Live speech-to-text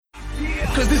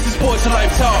Cause this is Sports Life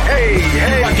Talk. Hey.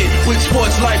 Rock it with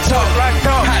Sports Life Talk.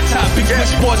 Hot topics with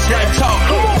Sports Life Talk.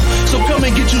 So come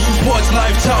and get you some Sports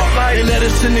Life Talk. They let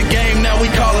us in the game, now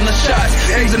we calling the shots.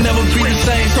 Things will never be the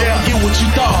same, so forget what you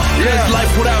thought. Cause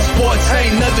life without sports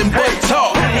ain't nothing but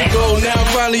talk. Here we go now,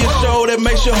 finally a show that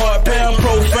makes your heart pound.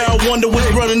 Profound, wonder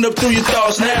what's running up through your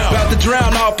thoughts now. About to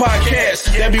drown our podcasts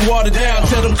that be watered down.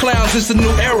 Tell them clowns it's a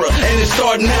new era, and it's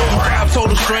starting now. 5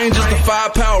 total strangers, the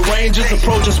 5 Power Rangers,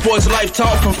 approaching Sports Life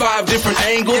Talk from 5 different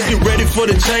angles. Get ready for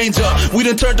the change up. We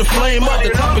done turned the flame up.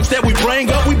 The topics that we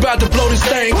bring up, we about to blow this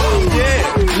thing.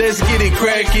 Yeah, let's get it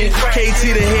cracking. KT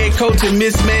the head coach and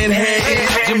Miss Manhattan.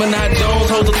 Gemini Jones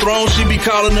holds the throne, she be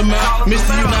calling them out.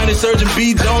 Mr. United Surgeon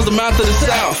B. Jones, the mouth of the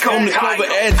South. From the cover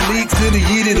athletes to the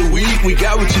year of the week. We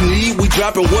got what you need. We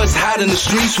dropping what's hot in the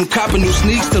streets. From copping new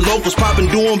sneaks to locals popping,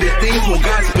 doing big things. From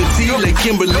gossip and tea, like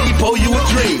Kimberly, pour you a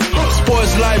dream.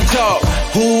 Sports Life Talk.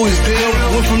 Who is them?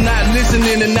 Went from not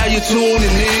listening and now you're tuning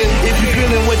in. If you're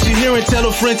feeling what you're hearing, tell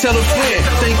a friend, tell a friend.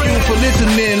 Thank you for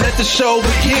listening. Let the show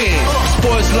begin.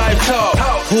 Sports Life Talk.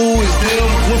 Who is them?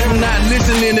 Went from not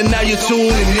listening and now you're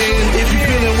tuning in. If you're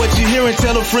feeling what you're hearing,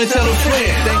 tell a friend, tell a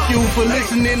friend. Thank you for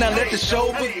listening. Now let the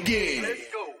show begin.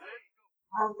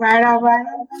 All right.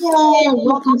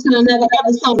 Welcome to another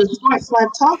episode of Sports Life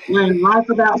Talk, where life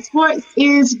without sports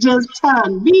is just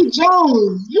fun. B.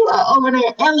 Jones, you are over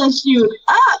there, LSU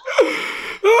up.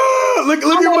 Look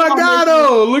at my guy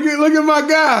though. Look at my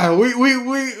guy.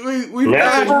 We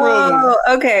fast brothers.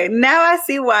 Okay. Now I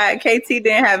see why KT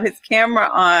didn't have his camera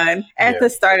on at the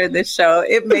start of the show.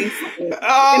 It makes sense.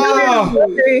 I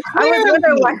was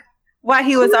wondering why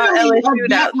he was on LSU.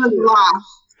 That was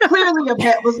lost. Clearly a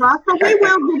bet was lost, but we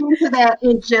will get into that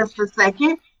in just a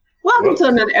second. Welcome to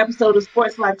another episode of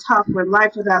Sports Life Talk, where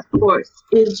life without sports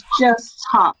is just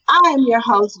talk. I am your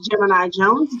host, Gemini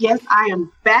Jones. Yes, I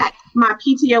am back. My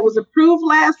PTO was approved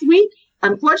last week.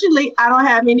 Unfortunately, I don't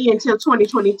have any until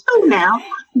 2022 now,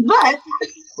 but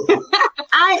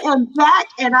I am back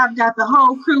and I've got the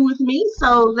whole crew with me.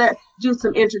 So let's do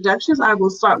some introductions. I will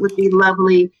start with the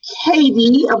lovely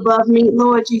Katie above me.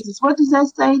 Lord Jesus, what does that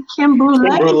say? Kim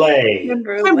Brûlée. Kim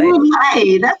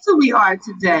Brûlée. That's who we are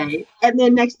today. And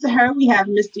then next to her, we have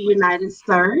Mr. United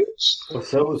Surge.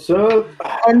 What's up?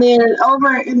 And then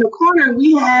over in the corner,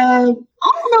 we have,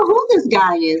 I don't know who this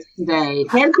guy is today.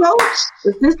 Head coach?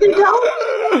 Assistant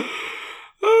coach?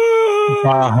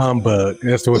 Bah humbug.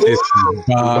 That's what this is.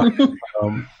 Bah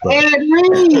humbug. Ed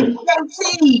Reed,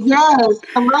 KT, yes.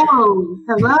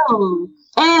 Hello.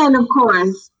 And of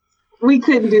course, we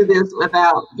couldn't do this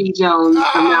without B. Jones.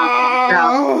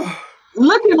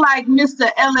 Looking like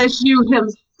Mr. LSU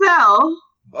himself.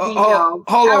 Hold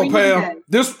on, Pam.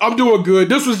 I'm doing good.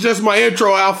 This was just my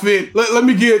intro outfit. Let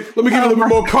me get a little bit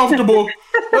more comfortable.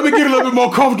 Let me get a little bit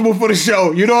more comfortable for the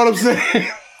show. You know what I'm saying?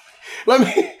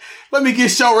 Let me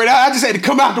get show ready. I just had to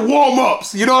come out to warm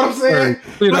ups. You know what I'm saying?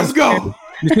 Let's go.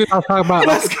 You see what I'm talking about?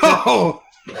 Let's go.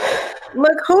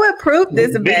 Look, who approved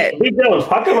this bet? Big Jones,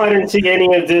 how come I didn't see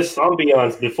any of this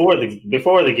ambiance before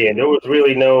the game? There was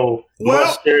really no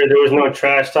muster. There was no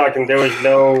trash talking. There was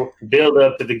no build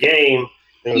up to the game.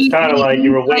 It was kind of like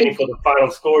you were waiting for the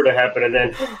final score to happen, and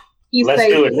then let's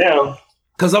do it now.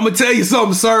 Because I'm going to tell you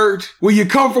something, Serge. When you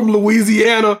come from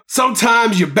Louisiana,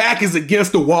 sometimes your back is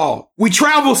against the wall. We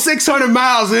traveled 600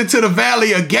 miles into the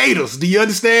Valley of Gators. Do you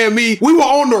understand me? We were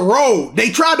on the road. They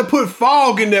tried to put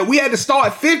fog in there. We had to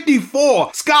start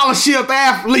 54 scholarship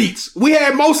athletes. We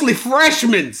had mostly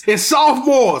freshmen and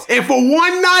sophomores. And for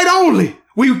one night only,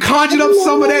 we conjured up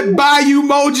some of that Bayou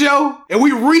mojo, and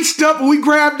we reached up and we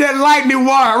grabbed that lightning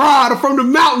rod from the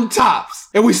mountaintops.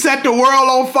 And we set the world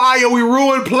on fire. We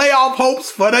ruined playoff hopes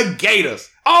for the Gators.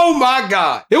 Oh my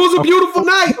God. It was a beautiful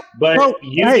night. But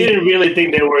you didn't really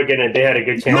think they had a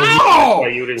good chance. No!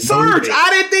 Serge, I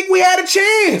didn't think we had a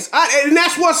chance. And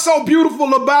that's what's so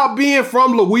beautiful about being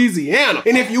from Louisiana.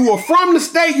 And if you were from the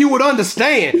state, you would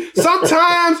understand.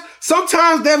 Sometimes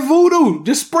that voodoo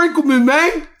just sprinkled me,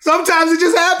 man. Sometimes it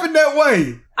just happened that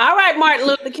way. All right, Martin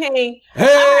Luther King.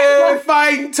 Hey,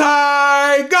 Fighting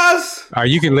Tigers. All right,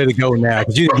 you can let it go now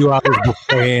because you do all this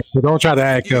beforehand. So don't try to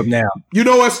act up now. You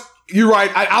know what? You're right.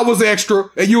 I was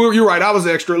extra. And you're right. I was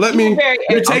extra. Let me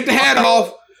take the hat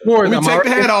off. Let me take the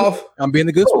hat off. I'm being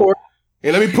a good sport.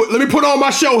 And let me put on my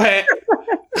show hat.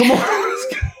 Come on.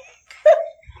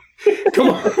 Come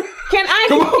on. Can I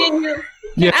continue?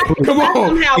 Yes, come on.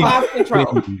 Somehow lost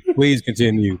control. Please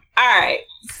continue. All right.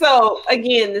 So,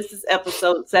 again, this is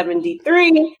episode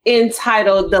 73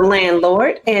 entitled The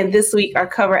Landlord. And this week, our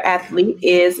cover athlete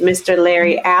is Mr.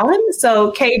 Larry Allen.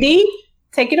 So, KD,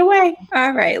 Take it away.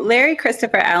 All right. Larry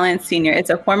Christopher Allen Sr. is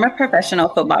a former professional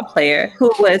football player who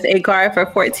was a guard for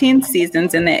 14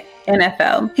 seasons in the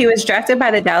NFL. He was drafted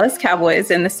by the Dallas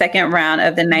Cowboys in the second round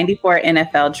of the 94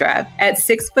 NFL draft. At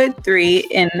 6'3"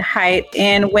 in height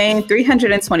and weighing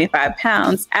 325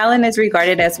 pounds, Allen is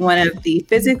regarded as one of the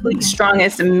physically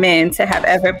strongest men to have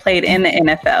ever played in the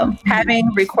NFL, having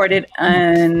recorded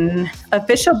an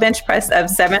official bench press of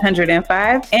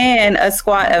 705 and a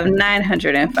squat of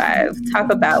 905.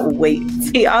 Talk about weight.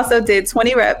 He also did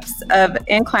 20 reps of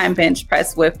incline bench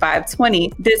press with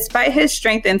 520. Despite his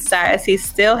strength and size, he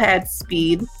still had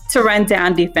speed to run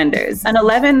down defenders. An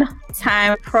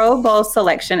 11-time Pro Bowl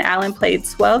selection, Allen played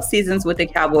 12 seasons with the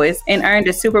Cowboys and earned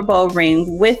a Super Bowl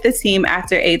ring with the team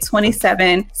after a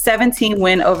 27-17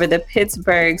 win over the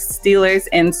Pittsburgh Steelers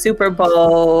in Super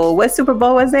Bowl. What Super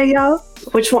Bowl was that, y'all?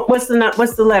 Which one? What's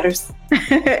the letters?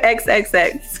 XXX.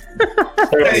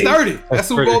 That's 30. That's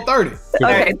Super Bowl 30.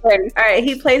 Okay, 30. All right.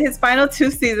 He played his final 2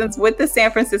 seasons with the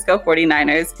San Francisco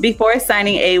 49ers before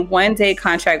signing a one-day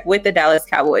contract with the Dallas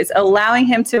Cowboys, allowing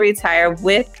him to retire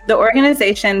with the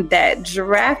organization that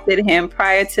drafted him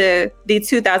prior to the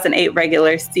 2008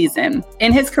 regular season.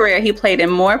 In his career, he played in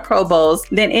more Pro Bowls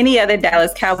than any other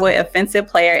Dallas Cowboy offensive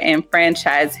player in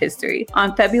franchise history.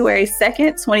 On February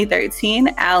 2nd,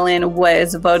 2013, Allen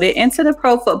was voted into the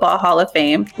Pro Football Hall of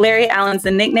Fame. Larry Allen's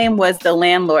nickname was the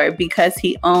Landlord because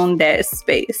he owned that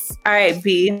space. All right,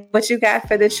 B, what you got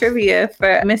for the trivia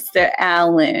for Mr.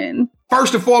 Allen?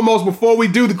 First and foremost, before we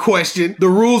do the question, the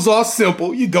rules are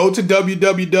simple. You go to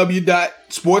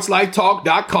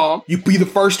www.sportslifetalk.com. You be the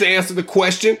first to answer the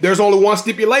question. There's only one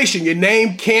stipulation. Your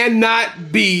name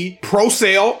cannot be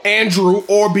Prosale, Andrew,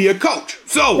 or be a coach.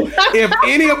 So if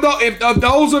any of those, if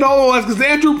those are the only ones, because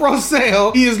Andrew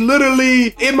Prosale, he is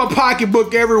literally in my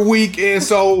pocketbook every week, and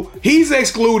so he's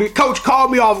excluded. Coach, call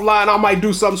me offline. I might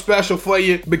do something special for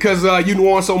you because you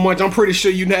won so much. I'm pretty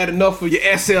sure you had enough of your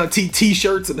SLT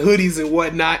t-shirts and hoodies and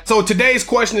whatnot. So today's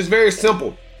question is very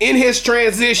simple. In his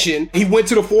transition, he went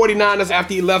to the 49ers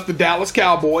after he left the Dallas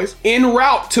Cowboys. En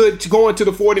route to going to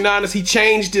the 49ers, he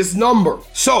changed his number.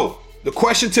 So the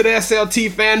question to the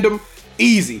SLT fandom,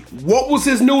 easy. What was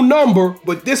his new number?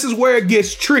 But this is where it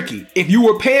gets tricky. If you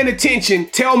were paying attention,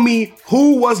 tell me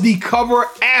who was the cover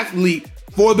athlete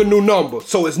for the new number.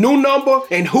 So his new number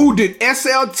and who did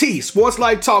SLT, Sports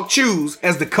Life Talk, choose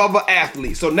as the cover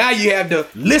athlete. So now you have to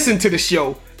listen to the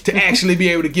show to actually be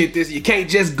able to get this. You can't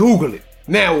just Google it.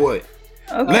 Now what?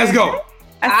 Okay. Let's go.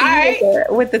 I see you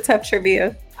with the tough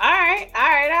trivia. All right.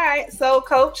 So,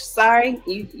 Coach, sorry,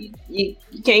 you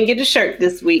can't get a shirt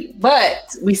this week,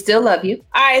 but we still love you.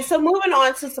 All right, so moving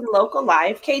on to some local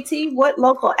life. KT, what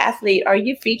local athlete are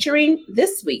you featuring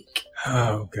this week?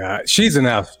 Oh, God. She's an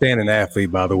outstanding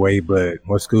athlete, by the way, but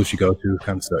what school she go to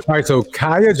kind of sucks. All right, so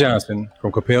Kaya Johnson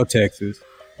from Coppell, Texas.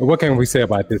 What can we say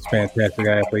about this fantastic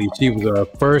athlete? She was a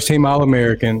first-team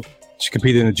All-American. She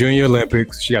competed in the Junior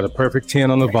Olympics. She got a perfect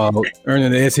 10 on the vault,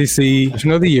 earning the SEC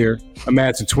Person of the Year,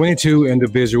 amassing 22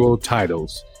 individual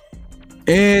titles.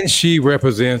 And she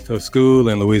represents a school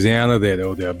in Louisiana that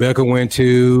Odell Beckham went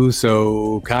to.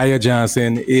 So Kaya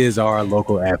Johnson is our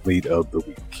local athlete of the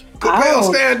week.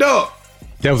 Coppell, stand up.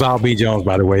 That was all B. Jones,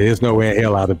 by the way. There's no way in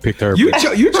hell I'd have picked her. You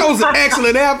chose an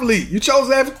excellent athlete. You chose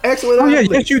an excellent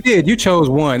athlete. Yes, you did. You chose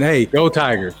one. Hey, go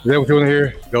Tigers. Is that what you want to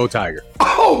hear? Go Tiger.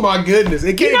 Oh, my goodness.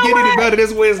 It can't get any better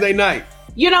this Wednesday night.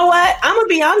 You know what? I'm going to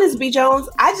be honest, B. Jones.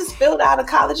 I just filled out a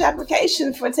college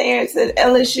application for Terrence at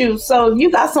LSU. So if you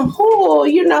got some pull,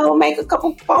 make a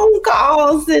couple phone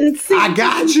calls and see. I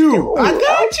got you.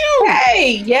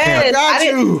 Hey, yes. I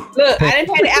didn't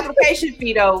pay the application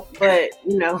fee, though, but,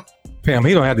 Pam,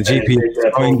 he don't have the GPS.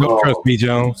 Don't trust B.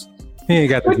 Jones. He ain't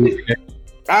got the GPS.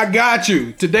 I got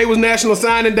you. Today was National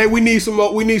Signing Day. We need some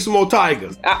more. We need some more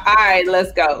Tigers. All right,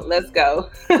 let's go.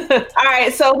 All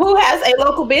right. So, who has a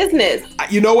local business?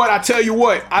 You know what? I tell you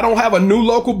what. I don't have a new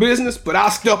local business, but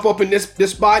I'll step up in this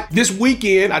spot this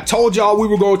weekend. I told y'all we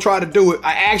were going to try to do it.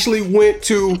 I actually went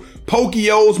to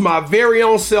Pokio's, my very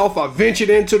own self. I ventured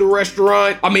into the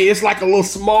restaurant. I mean, it's like a little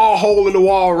small hole in the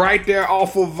wall right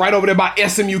over there by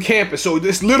SMU campus. So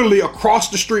it's literally across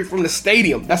the street from the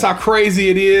stadium. That's how crazy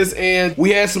it is. And we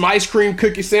had some ice cream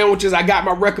cookie sandwiches. I got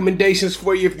my recommendations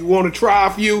for you if you want to try a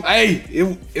few. Hey,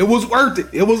 it was worth it.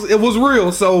 It was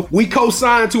real. So we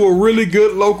co-signed to a really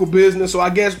good local business. So I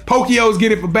guess Pokio's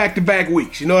get it for back-to-back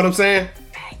weeks. You know what I'm saying?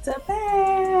 Back to back.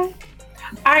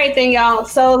 All right, then, y'all.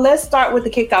 So let's start with the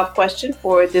kickoff question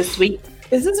for this week.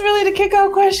 Is this really the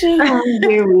kickoff question?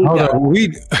 Here we go. On.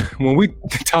 When we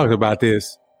talked about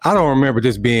this, I don't remember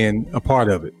this being a part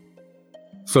of it.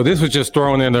 So this was just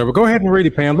thrown in there. But go ahead and read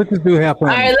it, Pam. Let's just do half. All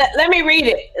right, let me read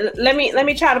it. Let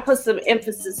me try to put some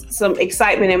emphasis, some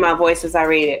excitement in my voice as I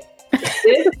read it.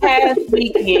 This past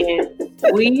weekend,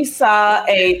 we saw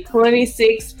a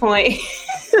 26-point.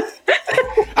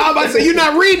 I was about to say, you're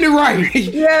not reading it right.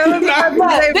 Yeah, this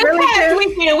past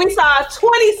weekend, we saw a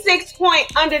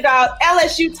 26-point underdog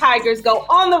LSU Tigers go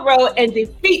on the road and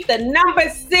defeat the number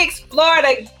 6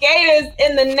 Florida Gators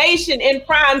in the nation in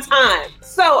prime time.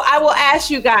 So I will ask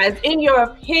you guys, in your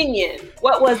opinion,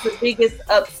 what was the biggest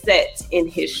upset in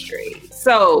history?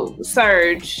 So,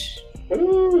 Serge.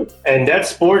 And that's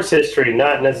sports history,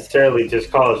 not necessarily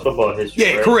just college football history.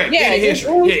 Yeah, right? correct. Yeah, Any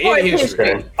history. Yeah, any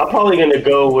history. Okay. I'm probably going to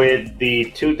go with the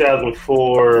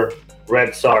 2004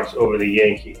 Red Sox over the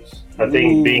Yankees. I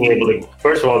think being able to,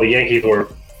 first of all, the Yankees were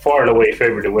far and away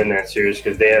favored to win that series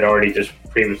because they had already just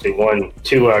previously won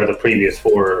 2 out of the previous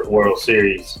 4 World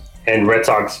Series. And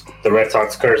the Red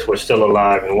Sox curse was still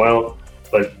alive and well.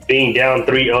 But being down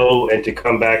 3-0 and to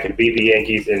come back and beat the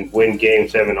Yankees and win Game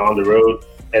 7 on the road,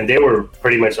 and they were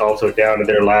pretty much also down to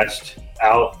their last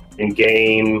out in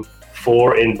Game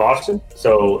 4 in Boston.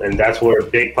 So, and that's where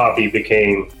David Ortiz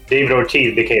became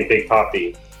Big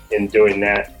Papi in doing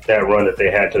that run that they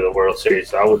had to the World Series.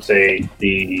 So I would say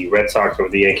the Red Sox over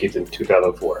the Yankees in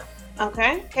 2004.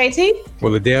 Okay, KT?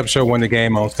 Well, the Deb Show won the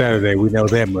game on Saturday. We know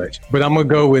that much. But I'm going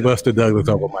to go with Buster Douglas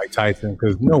over Mike Tyson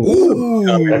because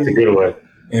That's a good one.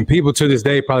 And people to this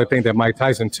day probably think that Mike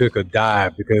Tyson took a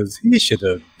dive because he should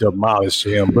have demolished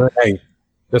him. But hey,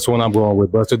 that's what I'm going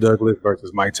with. Buster Douglas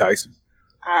versus Mike Tyson.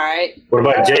 All right. What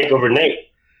about Jake over Nate?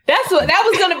 That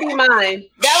was going to be mine.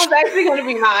 That was actually going to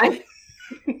be mine.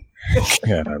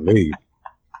 Yeah, I leave.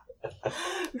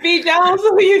 B. Jones,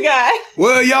 who you got?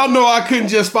 Well, y'all know I couldn't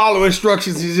just follow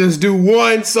instructions and just do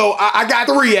one. So I got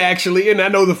 3 actually. And I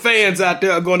know the fans out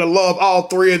there are going to love all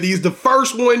 3 of these. The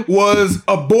first one was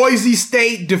a Boise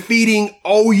State defeating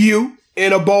OU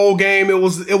in a bowl game. It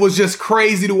was just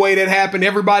crazy the way that happened.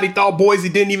 Everybody thought Boise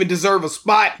didn't even deserve a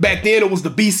spot. Back then it was the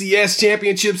BCS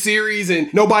Championship Series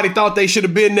and nobody thought they should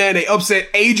have been there. They upset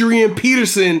Adrian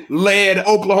Peterson led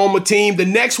Oklahoma team. The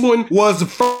next one was the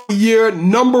first year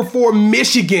number 4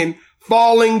 Michigan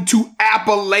falling to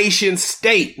Appalachian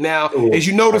State. Now, as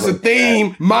you notice a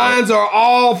theme, mines are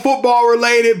all football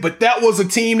related, but that was a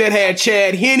team that had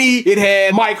Chad Henne. It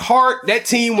had Mike Hart. That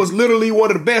team was literally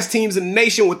one of the best teams in the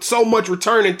nation with so much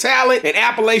returning talent. And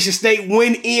Appalachian State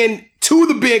went in to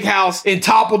the big house and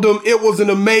toppled them. It was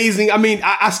an amazing,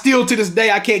 I still to this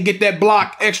day, I can't get that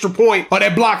block extra point or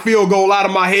that block field goal out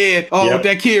of my head with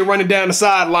that kid running down the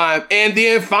sideline. And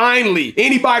then finally,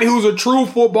 anybody who's a true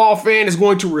football fan is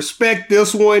going to respect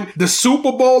this one. The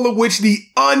Super Bowl in which the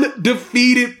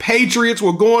undefeated Patriots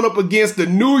were going up against the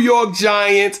New York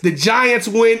Giants. The Giants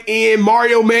went in.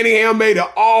 Mario Manningham made an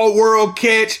all-world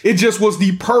catch. It just was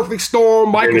the perfect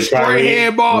storm. Michael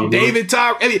Strahan ball, David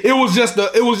Tyree. It was just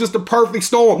the perfect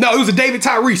storm. No, it was a David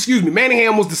Tyree. Excuse me.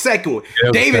 Manningham was the second one.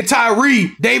 Yeah, David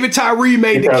Tyree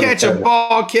made the catch of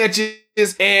all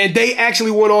catches, and they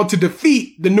actually went on to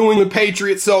defeat the New England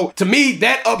Patriots. So to me,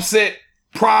 that upset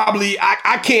probably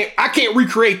I can't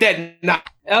recreate that now.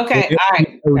 Okay, all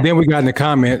right. Then we got in the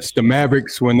comments the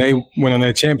Mavericks when they went on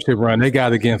that championship run, they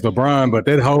got against LeBron, but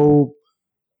that whole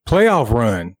playoff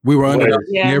run, we were underdogs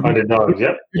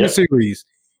every series,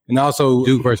 and also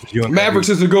Duke versus UNLV. Mavericks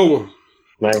is a good one.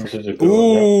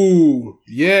 Ooh,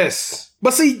 yes.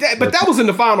 But see, that was in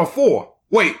the Final Four.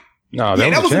 Wait. No,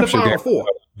 that was in the Final Four.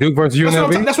 Duke versus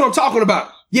UNLV? That's what I'm talking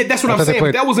about. Yeah, that's what I'm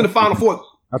saying. That was in the Final Four.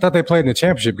 I thought they played in the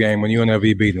championship game when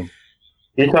UNLV beat them.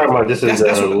 You're talking about this is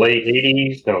the late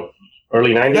 80s? No,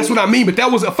 early 90s? That's what I mean. But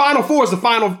that was a Final Four is the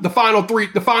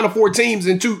final 4 teams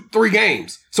in 2-3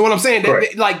 games. So what I'm saying,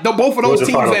 both of those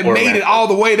teams that made it all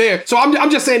the way there. So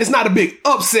I'm just saying it's not a big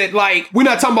upset. Like, we're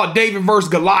not talking about David versus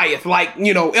Goliath. Like,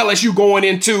 LSU going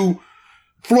into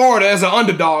Florida as an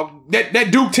underdog.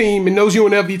 That Duke team and those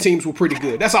UNLV teams were pretty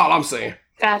good. That's all I'm saying.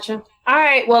 Gotcha. All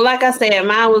right. Well, like I said,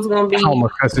 mine was going to be. I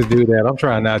almost have to do that. I'm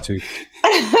trying not to.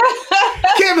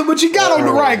 Kevin, but you got on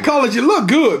the right colors. You look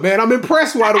good, man. I'm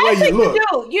impressed by the way you look.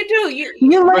 You do.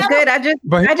 You look good. I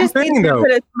just need to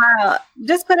put a smile.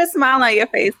 Just put a smile on your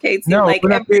face, KT. No,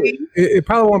 it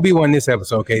probably won't be one this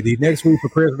episode, KD. Next week for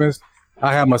Christmas,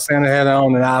 I have my Santa hat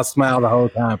on and I'll smile the whole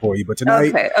time for you. But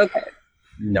tonight, okay.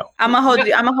 No. I'm gonna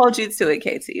hold you to it,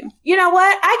 KT. You know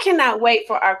what? I cannot wait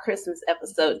for our Christmas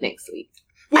episode next week.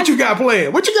 What you got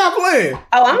planned?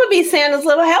 Oh, I'm gonna be Santa's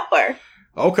little helper.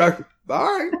 Okay. All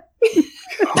right.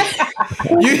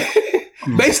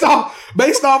 Based off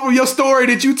of your story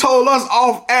that you told us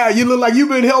off air, you look like you've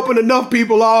been helping enough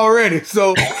people already.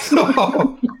 So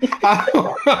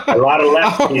A lot of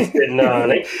lefties sitting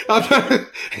on it.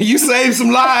 You saved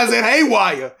some lives at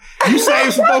Haywire. You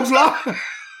saved some folks' lives.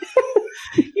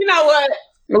 You know what?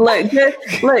 Look,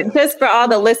 just for all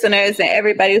the listeners and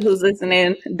everybody who's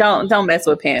listening, don't mess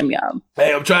with Pam, y'all.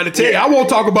 Hey, I'm trying to tell you, I won't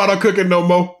talk about her cooking no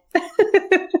more.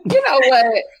 You know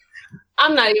what?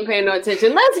 I'm not even paying no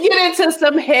attention. Let's get into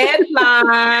some headlines.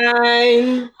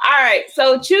 All right.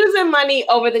 So choosing money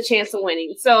over the chance of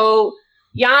winning. So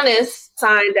Giannis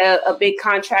signed a big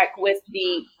contract with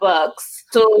the Bucks.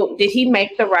 So did he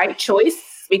make the right choice?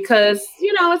 Because,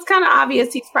 you know, it's kind of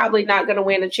obvious he's probably not going to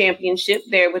win a championship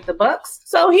there with the Bucks.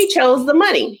 So he chose the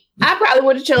money. I probably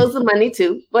would have chose the money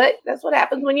too, but that's what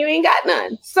happens when you ain't got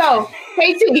none. So,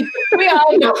 KT, we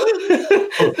all know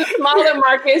the smaller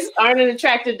markets aren't an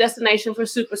attractive destination for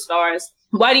superstars.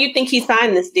 Why do you think he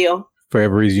signed this deal? For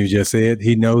every reason you just said,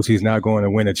 he knows he's not going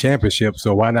to win a championship,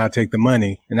 so why not take the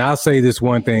money? And I'll say this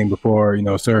one thing before,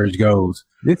 Serge goes.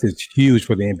 This is huge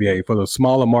for the NBA, for the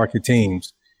smaller market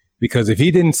teams. Because if he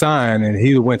didn't sign and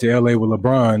he went to LA with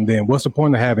LeBron, then what's the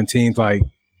point of having teams like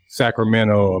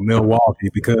Sacramento or Milwaukee?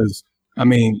 Because,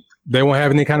 they won't have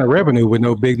any kind of revenue with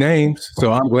no big names.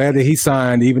 So I'm glad that he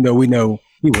signed, even though we know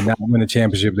he will not win a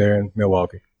championship there in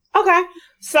Milwaukee. Okay.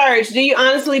 Serge, do you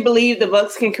honestly believe the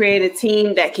Bucks can create a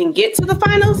team that can get to the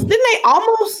finals? Didn't they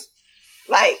almost,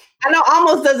 I know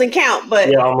almost doesn't count,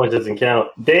 but... Yeah, almost doesn't count.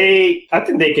 I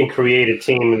think they can create a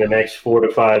team in the next 4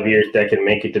 to 5 years that can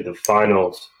make it to the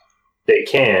finals. They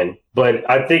can, but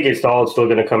I think it's all still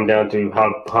going to come down to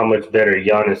how much better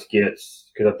Giannis gets.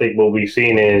 Because I think what we've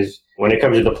seen is when it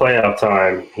comes to the playoff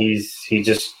time, he's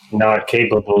just not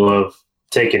capable of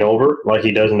taking over like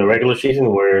he does in the regular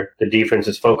season, where the defense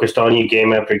is focused on you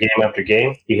game after game after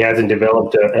game. He hasn't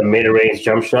developed a mid-range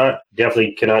jump shot.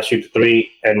 Definitely cannot shoot the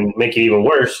three, and make it even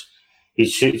worse, he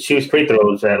shoots free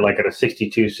throws at a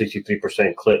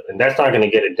 62-63% clip, and that's not going to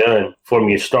get it done from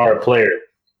your star player.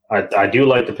 I do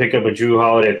like the pickup of Jrue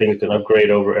Holiday. I think it's an upgrade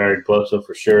over Eric Bledsoe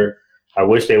for sure. I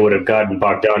wish they would have gotten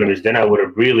Bogdanovich. Then I would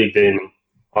have really been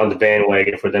on the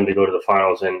bandwagon for them to go to the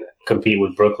finals and compete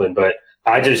with Brooklyn. But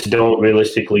I just don't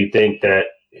realistically think that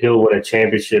he'll win a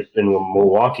championship in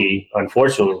Milwaukee,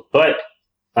 unfortunately. But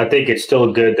I think it's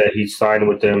still good that he signed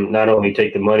with them, not only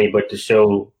take the money, but to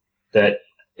show that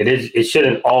it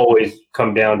shouldn't always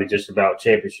come down to just about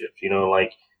championships.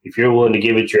 If you're willing to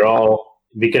give it your all,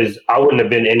 because I wouldn't have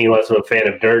been any less of a fan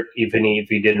of Dirk even if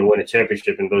he didn't win a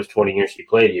championship in those 20 years he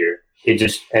played here.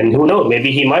 And who knows,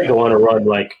 maybe he might go on a run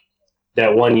like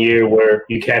that one year where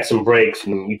you catch some breaks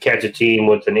and you catch a team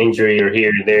with an injury or here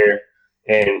and there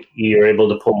and you're able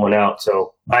to pull one out.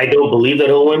 So I don't believe that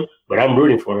he'll win, but I'm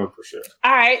rooting for him for sure.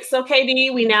 All right. So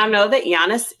KD, we now know that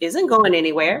Giannis isn't going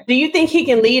anywhere. Do you think he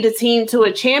can lead a team to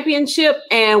a championship?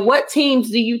 And what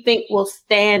teams do you think will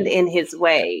stand in his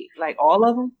way? All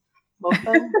of them?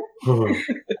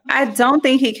 I don't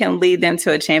think he can lead them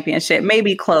to a championship.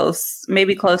 Maybe close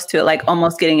to it,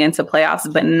 almost getting into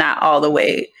playoffs, but not all the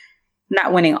way,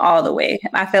 not winning all the way.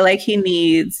 I feel like he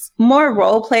needs more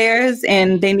role players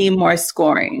and they need more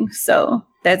scoring. So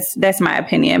that's my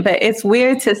opinion. But it's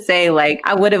weird to say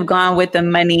I would have gone with the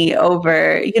money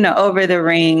over the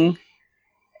ring.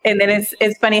 And then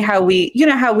it's funny how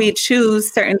we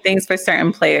choose certain things for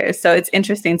certain players. So it's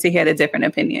interesting to hear the different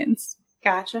opinions.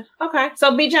 Gotcha. Okay.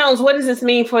 So, B. Jones, what does this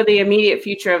mean for the immediate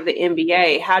future of the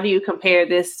NBA? How do you compare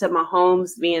this to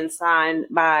Mahomes being signed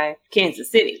by Kansas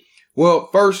City? Well,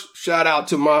 first, shout out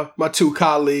to my two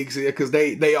colleagues here because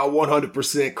they are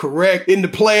 100% correct. In the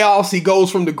playoffs, he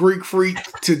goes from the Greek freak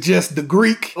to just the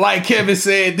Greek. Like Kevin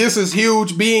said, this is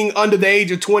huge. Being under the age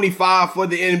of 25 for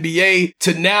the NBA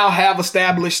to now have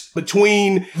established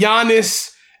between Giannis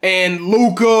and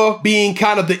Luka being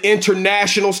kind of the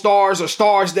international stars or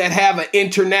stars that have an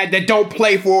internet that don't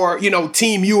play for,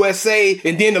 Team USA,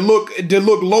 and then to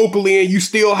look locally, and you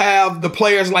still have the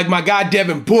players like my guy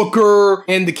Devin Booker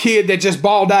and the kid that just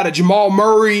balled out of Jamal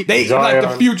Murray. They Zion.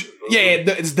 the future. Yeah,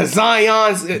 it's the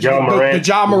Zions, the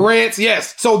Ja Morants.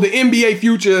 Yes. So the NBA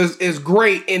future is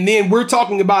great. And then we're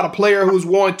talking about a player who's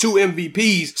won 2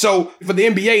 MVPs. So for the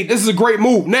NBA, this is a great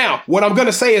move. Now, what I'm going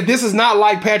to say is this is not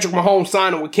like Patrick Mahomes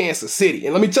signing with Kansas City.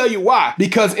 And let me tell you why.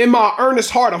 Because in my earnest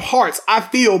heart of hearts, I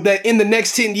feel that in the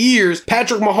next 10 years,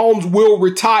 Patrick Mahomes will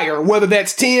retire. Whether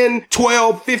that's 10,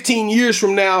 12, 15 years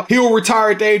from now, he'll retire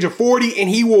at the age of 40 and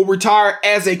he will retire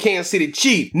as a Kansas City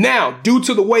Chief. Now, due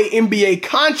to the way NBA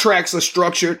contracts contracts are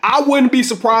structured, I wouldn't be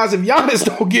surprised if Giannis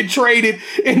don't get traded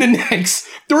in the next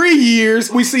 3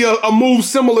 years. We see a move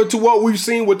similar to what we've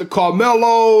seen with the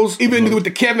Carmelos, even with the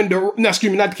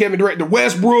the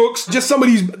Westbrooks, just some of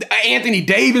these, Anthony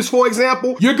Davis, for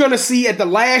example. You're going to see at the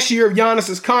last year of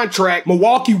Giannis's contract,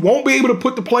 Milwaukee won't be able to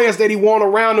put the players that he want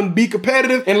around him, be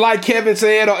competitive. And like Kevin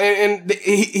said,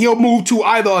 he'll move to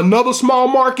either another small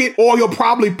market or he'll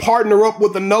probably partner up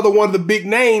with another one of the big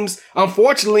names,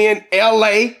 unfortunately, in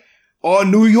LA or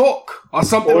New York or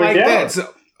something like Dallas.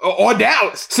 That. Or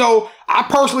Dallas. So I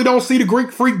personally don't see the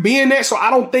Greek Freak being there. So I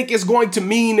don't think it's going to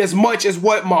mean as much as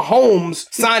what Mahomes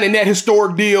signing that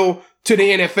historic deal to the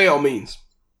NFL means.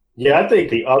 Yeah, I think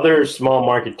the other small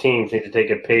market teams need to take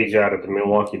a page out of the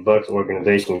Milwaukee Bucks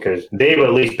organization because they've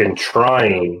at least been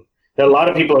trying. A lot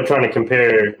of people are trying to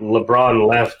compare LeBron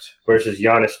left versus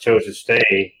Giannis chose to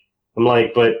stay. I'm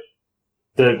like, but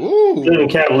the Cleveland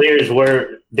Cavaliers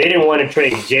they didn't want to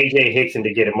trade J.J. Hickson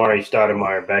to get Amari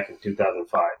Stoudemire back in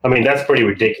 2005. I mean, that's pretty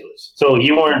ridiculous. So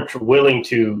you weren't willing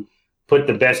to put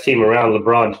the best team around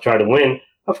LeBron to try to win.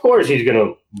 Of course he's going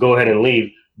to go ahead and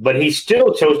leave. But he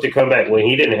still chose to come back when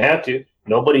he didn't have to.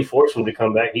 Nobody forced him to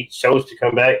come back. He chose to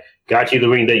come back, got you the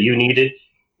ring that you needed.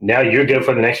 Now you're good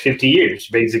for the next 50 years,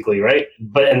 basically, right?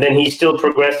 And then he still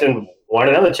progressed and won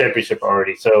another championship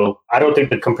already. So I don't think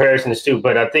the comparison is true.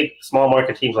 But I think small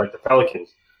market teams like the Pelicans,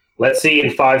 let's see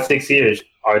in 5-6 years,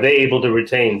 are they able to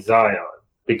retain Zion?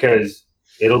 Because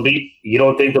you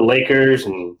don't think the Lakers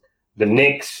and the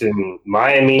Knicks and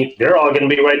Miami, they're all going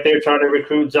to be right there trying to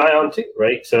recruit Zion too,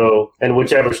 right? So, and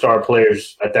whichever star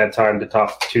players at that time, the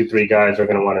top 2-3 guys are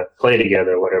going to want to play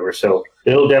together or whatever. So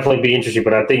it'll definitely be interesting.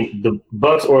 But I think the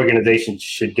Bucks organization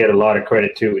should get a lot of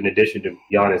credit too, in addition to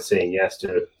Giannis saying yes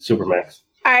to Supermax.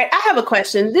 All right, I have a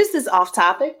question. This is off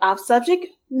topic, off subject,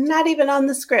 not even on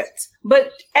the script.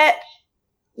 But at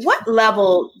what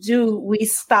level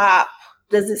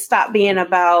does it stop being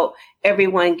about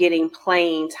everyone getting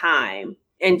playing time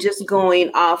and just going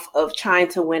off of trying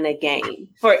to win a game?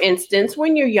 For instance,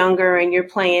 when you're younger and you're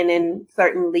playing in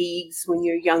certain leagues, when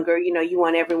you're younger, you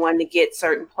want everyone to get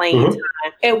certain playing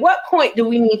time. At what point do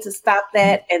we need to stop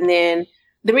that? And then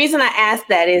the reason I ask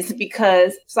that is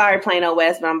because, sorry, Plano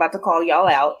West, but I'm about to call y'all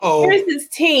out. Here's this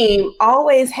team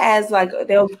always has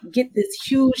they'll get this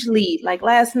huge lead. Like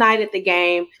last night at the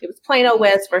game, it was Plano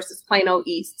West versus Plano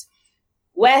East.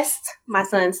 West, my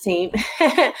son's team,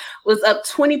 was up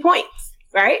 20 points,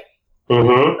 right?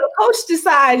 Mm-hmm. The coach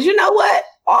decides, you know what?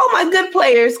 All my good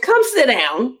players, come sit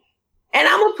down, and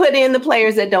I'm going to put in the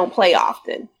players that don't play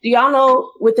often. Do y'all know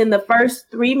within the first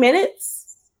 3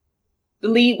 minutes, the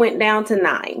lead went down to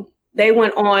 9. They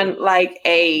went on like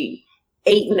a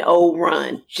 8-0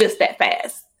 run just that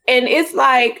fast. And it's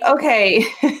like, okay,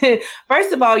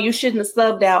 first of all, you shouldn't have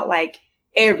subbed out like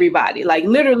everybody. Like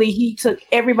literally he took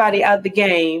everybody out of the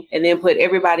game and then put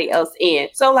everybody else in.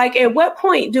 So like at what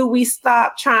point do we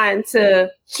stop trying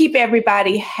to keep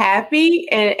everybody happy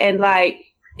and like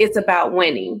it's about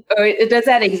winning? Or does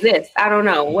that exist? I don't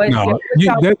know. What's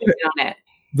your opinion on that?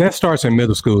 That starts in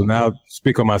middle school. Now I'll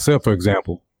speak on myself, for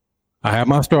example. I have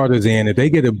my starters in. If they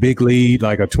get a big lead,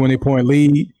 like a 20-point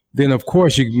lead, then of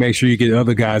course you make sure you get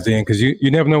other guys in because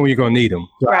you never know when you're going to need them.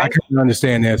 So right. I can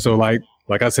understand that. So like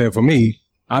I said, for me,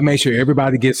 I make sure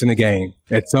everybody gets in the game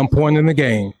at some point in the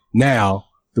game. Now,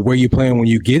 the way you're playing when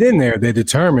you get in there, that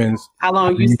determines how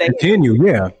long you stay. Continue,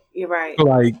 yeah. You're right. So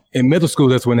like in middle school,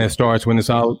 that's when that starts. When it's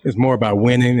more about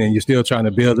winning, and you're still trying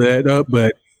to build that up.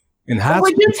 But in high school,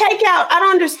 would you take out? I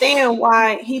don't understand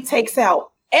why he takes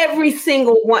out every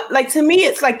single one. Like to me,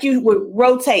 it's like you would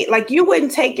rotate. Like you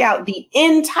wouldn't take out the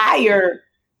entire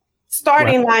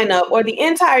starting lineup or the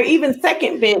entire even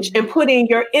second bench and put in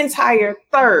your entire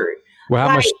third. Well,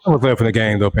 how much time was left in the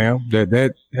game, though, Pam?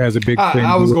 That has a big thing.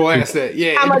 I was going to ask that.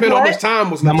 Yeah, it depends on how much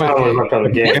time was left in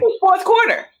the game. This was fourth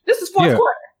quarter.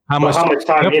 How much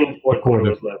time in the fourth quarter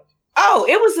was left? Oh,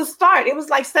 it was the start. It was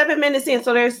like 7 minutes in.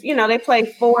 So there's, they play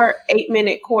 4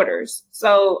 8-minute quarters.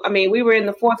 So, I mean, we were in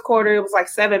the fourth quarter. It was like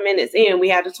 7 minutes in. We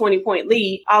had a 20-point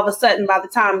lead. All of a sudden, by the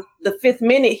time the 5th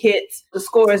minute hits, the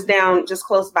score is down just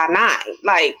close by 9.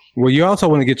 Like, well, you also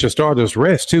want to get your starters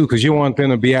rest too, because you want them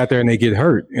to be out there and they get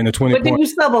hurt in the 20. But then you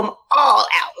sub them all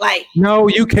out. Like, no,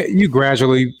 you can. You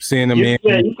gradually send them in.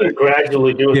 Yeah, you can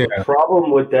gradually do it. Yeah. The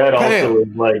problem with that also is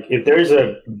like if there's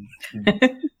a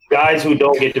guys who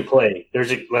don't get to play.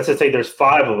 Let's just say there's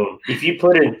 5 of them. If you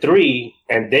put in 3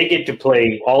 and they get to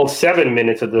play all 7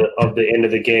 minutes of the end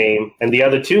of the game, and the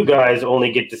other 2 guys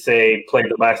only get to play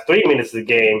the last 3 minutes of the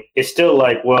game, it's still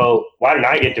like, well, why didn't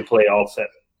I get to play all 7?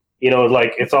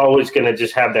 like it's always going to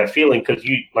just have that feeling because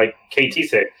you, like KT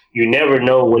said, you never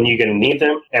know when you're going to need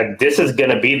them. And this is going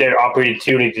to be their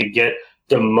opportunity to get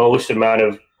the most amount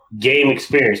of game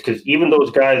experience because even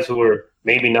those guys who are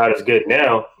maybe not as good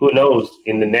now, who knows,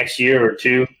 in the next year or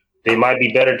two, they might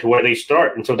be better to where they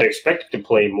start. And so they're expected to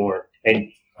play more.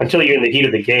 And until you're in the heat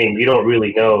of the game, you don't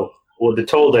really know the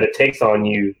toll that it takes on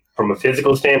you from a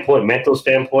physical standpoint, mental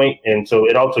standpoint. And so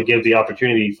it also gives the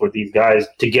opportunity for these guys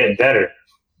to get better.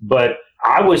 But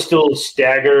I would still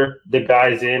stagger the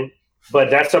guys in. But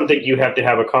that's something you have to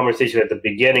have a conversation at the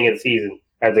beginning of the season.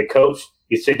 As a coach,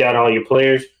 you sit down all your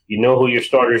players, you know who your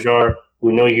starters are,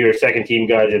 who know your second team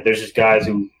guys. If there's just guys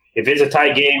who, if it's a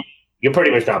tight game, you're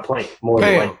pretty much not playing more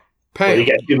than one. Pam, you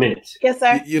got 2 minutes. Yes,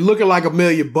 sir. You're looking like $1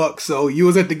 million, so you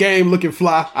was at the game looking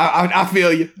fly. I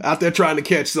feel you out there trying to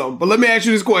catch something. But let me ask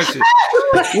you this question: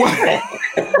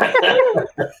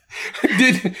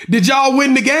 Did y'all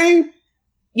win the game?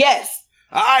 Yes.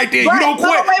 All right, then.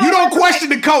 You don't question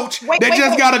the coach that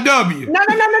just got a W.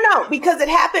 No, because it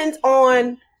happened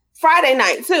on Friday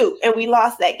night too, and we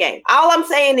lost that game. All I'm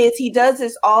saying is he does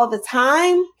this all the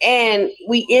time, and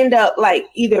we end up like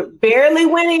either barely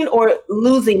winning or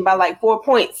losing by like 4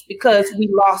 points because we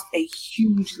lost a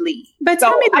huge lead. But so,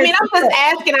 tell me, I'm just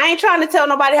asking. I ain't trying to tell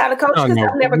nobody how to coach because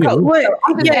I've never coached. So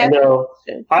I'm just asking. No,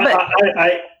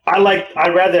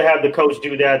 I'd rather have the coach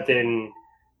do that than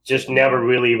just never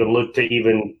really even look to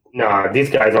even. Nah, these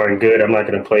guys aren't good. I'm not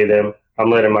going to play them. I'm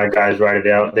letting my guys ride it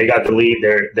out. They got the lead.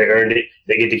 They earned it.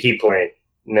 They get to keep playing.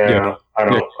 No, I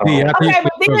don't. Okay,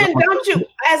 but then don't you,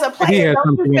 as a player,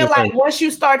 don't you feel like once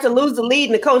you start to lose the lead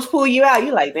and the coach pull you out,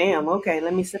 you're like, damn, okay,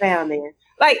 let me sit down there.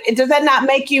 Like, does that not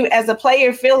make you as a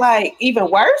player feel like even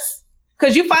worse?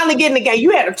 Because you finally get in the game.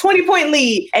 You had a 20-point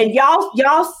lead, and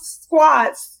y'all's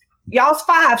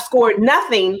five scored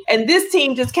nothing, and this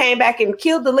team just came back and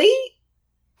killed the lead?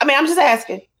 I mean, I'm just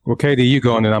asking. Well, Katie, you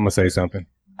go and then I'm going to say something.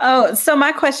 Oh, so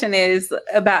my question is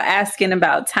about asking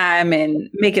about time and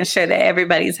making sure that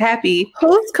everybody's happy.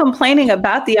 Who's complaining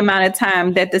about the amount of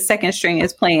time that the second string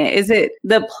is playing? Is it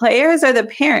the players or the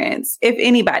parents? If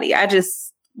anybody, I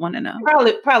just want to know.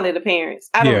 Probably the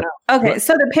parents. I don't know. Okay,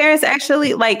 so the parents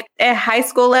actually, like at high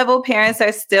school level, parents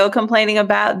are still complaining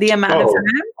about the amount of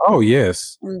time? Oh,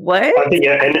 yes. What? I think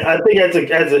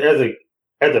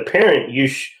as a parent, you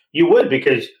would,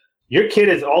 because your kid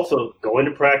is also going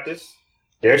to practice.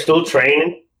 They're still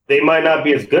training. They might not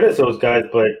be as good as those guys,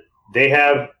 but they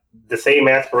have the same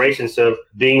aspirations of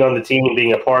being on the team and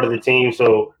being a part of the team.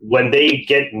 So when they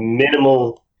get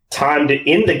minimal time to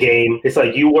in the game, it's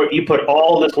like you put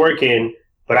all this work in,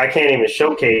 but I can't even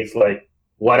showcase like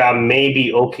what I may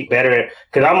be better at.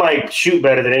 Because I might shoot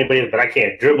better than anybody else, but I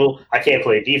can't dribble. I can't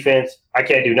play defense. I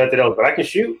can't do nothing else, but I can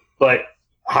shoot. But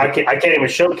I can't even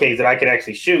showcase that I can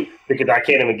actually shoot because I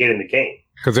can't even get in the game.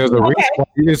 Because there's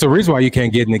a reason why you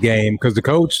can't get in the game, because the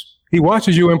coach, he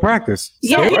watches you in practice.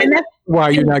 Yeah, so that's why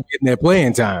you're not getting that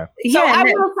playing time. So I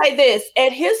will say this.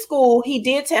 At his school, he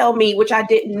did tell me, which I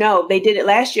didn't know, they did it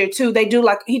last year too. They do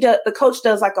the coach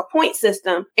does like a point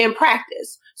system in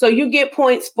practice. So you get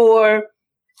points for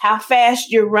how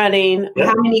fast you're running,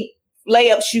 how many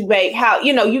layups you make, how,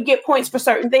 you get points for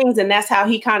certain things. And that's how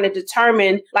he kind of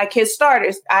determined like his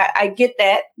starters. I get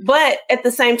that. But at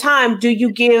the same time, do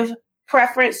you give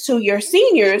preference to your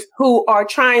seniors who are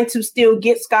trying to still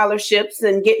get scholarships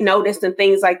and get noticed and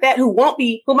things like that, who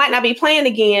might not be playing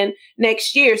again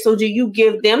next year? So do you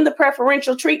give them the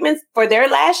preferential treatments for their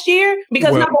last year?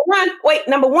 Because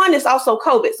number one is also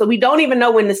COVID. So we don't even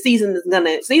know when the season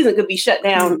could be shut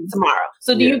down tomorrow.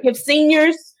 So do you give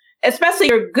seniors, especially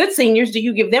your good seniors, do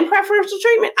you give them preferential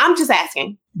treatment? I'm just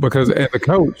asking. Because as a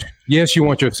coach, yes, you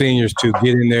want your seniors to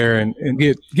get in there and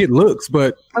get looks,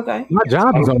 but my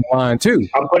job is on the line too.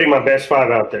 I'm putting my best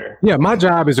 5 out there. Yeah, my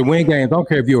job is to win games. I don't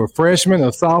care if you're a freshman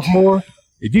or sophomore.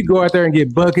 If you go out there and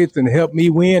get buckets and help me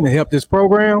win and help this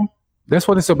program, that's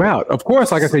what it's about. Of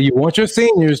course, like I said, you want your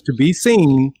seniors to be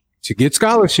seen, to get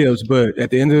scholarships, but at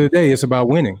the end of the day, it's about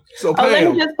winning. So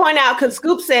let me just point out, because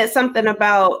Scoop said something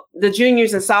about the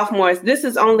juniors and sophomores. This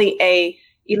is only a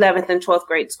 11th and 12th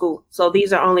grade school. So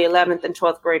these are only 11th and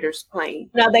 12th graders playing.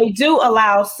 Now, they do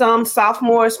allow some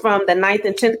sophomores from the 9th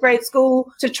and 10th grade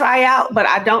school to try out, but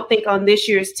I don't think on this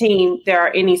year's team there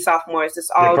are any sophomores.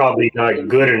 It's all They're probably not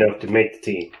good enough to make the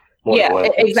team. Yeah,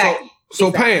 exactly.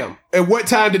 So Pam, at what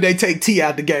time did they take T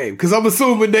out the game? Because I'm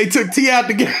assuming they took T out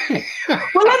the game.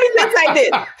 Well, let me just say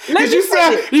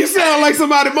this. You sound like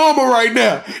somebody mama right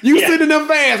now. You sending them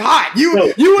fans hot. You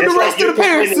and the rest of the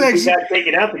parents section. Got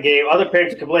taken out the game. Other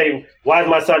parents complain, why is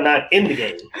my son not in the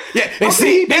game? Yeah, and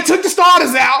see, they took the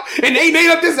starters out and they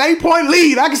made up this 8-point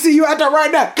lead. I can see you out there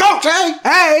right now. Coach,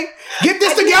 hey, get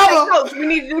this together. Coach, we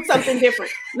need to do something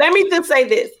different. Let me just say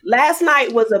this. Last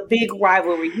night was a big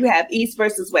rivalry. You have East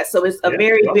versus West, so it's a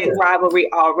very big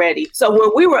rivalry already. So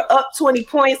when we were up 20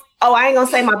 points, I ain't gonna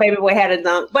say my baby boy had a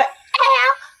dunk, but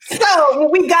so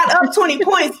when we got up 20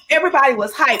 points, everybody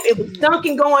was hyped. It was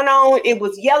dunking going on. It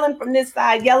was yelling from this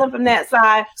side, yelling from that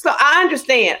side. So I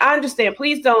understand.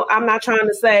 Please don't. I'm not trying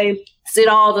to say sit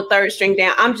all the third string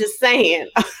down. I'm just saying.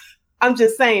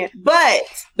 But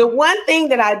the one thing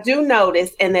that I do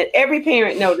notice and that every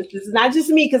parent notices, not just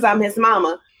me because I'm his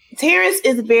mama, Terrence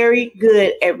is very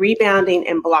good at rebounding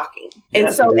and blocking.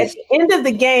 And so at the end of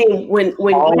the game, when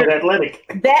all athletic,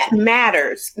 that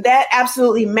matters. That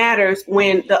absolutely matters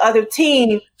when the other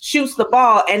team shoots the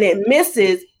ball and it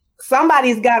misses.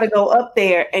 Somebody's got to go up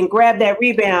there and grab that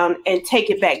rebound and take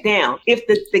it back down if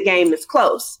the game is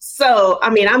close. So, I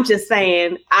mean, I'm just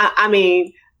saying,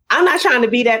 I'm not trying to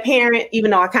be that parent,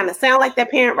 even though I kind of sound like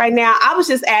that parent right now. I was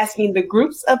just asking the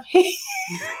groups of parents.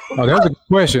 Oh, that's a good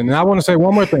question. And I want to say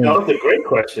one more thing. That was a great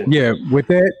question. Yeah, with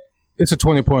that, it's a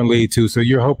 20-point lead too. So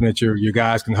you're hoping that your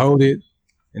guys can hold it.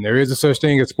 And there is a such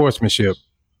thing as sportsmanship,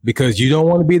 because you don't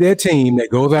want to be that team that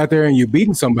goes out there and you're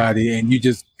beating somebody and you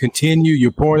just continue,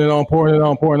 you're pouring it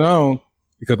on,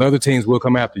 because other teams will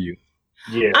come after you.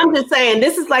 Yeah. I'm just saying,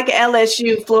 this is like an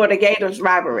LSU Florida Gators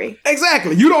rivalry.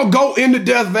 Exactly. You don't go into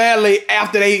Death Valley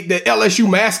after the LSU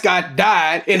mascot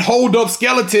died and hold up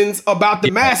skeletons about the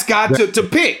mascot to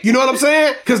pick. You know what I'm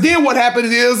saying? Because then what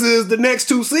happens is the next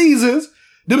 2 seasons,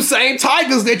 them same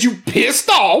Tigers that you pissed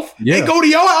off, they go to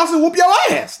your house and whoop your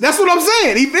ass. That's what I'm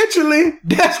saying. Eventually,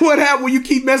 that's what happens when you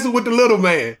keep messing with the little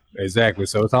man. Exactly.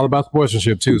 So it's all about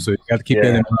sportsmanship too. So you got to keep that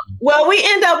in mind. Well, we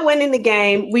end up winning the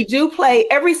game. We do play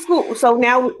every school. So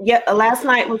now, last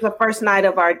night was the first night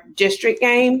of our district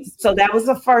games. So that was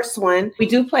the first one. We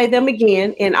do play them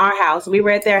again in our house. We were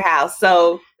at their house.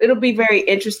 So it'll be very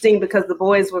interesting because the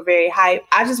boys were very hyped.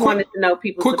 I just wanted to know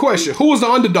people's Quick question. Who was the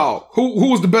underdog? Who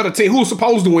was the better team? Who was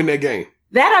supposed to win that game?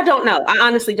 That I don't know. I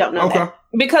honestly don't know that.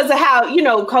 Because of how,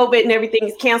 COVID and everything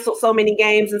is canceled so many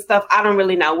games and stuff. I don't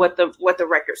really know what the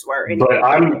records were. But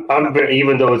I'm very,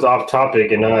 even though it's off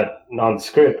topic and not on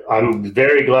script, I'm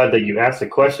very glad that you asked the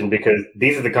question, because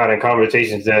these are the kind of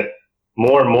conversations that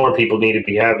more and more people need to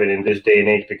be having in this day and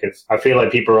age, because I feel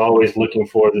like people are always looking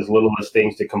for these littlest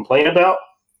things to complain about.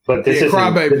 But this is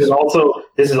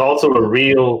also a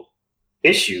real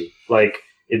issue. Like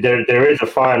there is a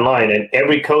fine line, and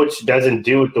every coach doesn't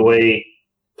do it the way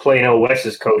Plano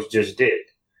West's coach just did.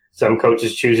 Some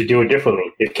coaches choose to do it differently.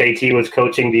 If KT was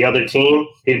coaching the other team,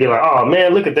 he'd be like, "Oh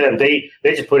man, look at them! They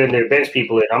just put in their bench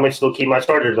people in. I'm gonna still keep my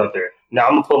starters out there. Now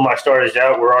I'm gonna pull my starters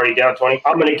out. We're already down 20.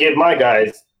 I'm gonna give my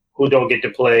guys who don't get to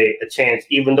play a chance,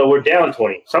 even though we're down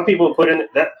 20." Some people put in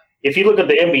that. If you look at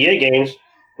the NBA games,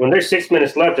 when there's 6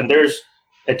 minutes left and there's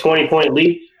a 20-point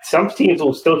lead, some teams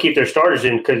will still keep their starters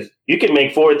in because you can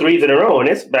make 4 threes in a row and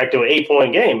it's back to an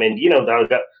 8-point game. And how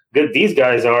good these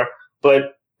guys are.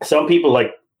 But some people,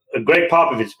 like Greg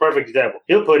Popovich, perfect example.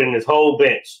 He'll put in his whole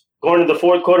bench. Going to the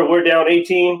fourth quarter, we're down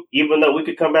 18, even though we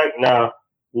could come back. Nah,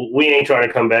 we ain't trying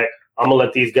to come back. I'm going to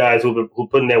let these guys who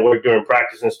put in their work during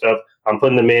practice and stuff, I'm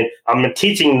putting them in. I'm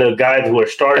teaching the guys who are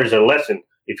starters a lesson.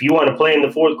 If you want to play in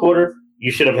the fourth quarter,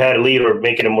 you should have had a lead or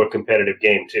make it a more competitive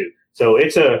game too. So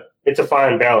it's a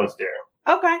fine balance there.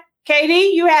 Okay.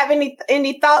 Katie, you have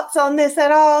any thoughts on this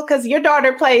at all? Because your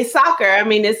daughter plays soccer. I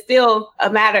mean, it's still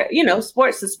a matter,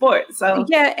 sports is sport. So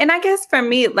yeah, and I guess for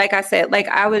me, like I said,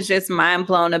 I was just mind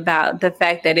blown about the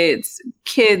fact that it's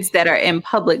kids that are in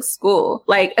public school,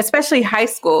 especially high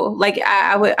school.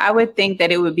 I would think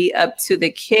that it would be up to the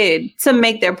kid to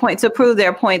make their point, to prove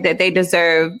their point that they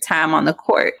deserve time on the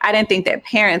court. I didn't think that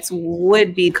parents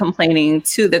would be complaining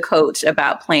to the coach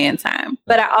about playing time.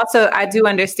 But I do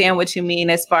understand what you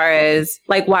mean as far as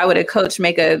why would a coach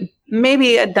make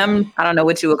maybe a dumb, I don't know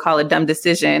what you would call a dumb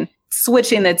decision,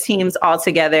 switching the teams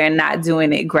altogether and not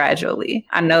doing it gradually.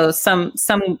 I know some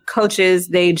coaches,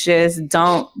 they're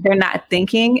not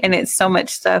thinking, and it's so much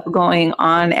stuff going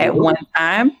on at one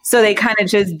time. So they kind of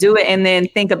just do it and then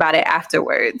think about it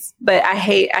afterwards. But I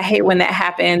hate when that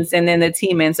happens and then the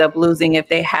team ends up losing if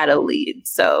they had a lead.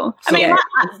 So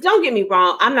don't get me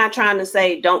wrong. I'm not trying to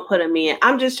say don't put him in.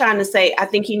 I'm just trying to say I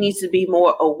think he needs to be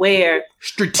more aware.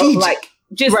 Strategic.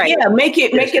 Just make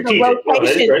it a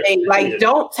rotation thing. Like,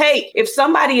 don't take, if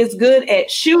somebody is good at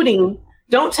shooting,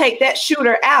 don't take that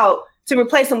shooter out to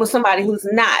replace them with somebody who's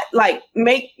not. Like,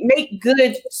 make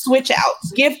good switch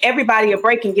outs. Give everybody a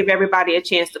break and give everybody a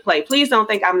chance to play. Please don't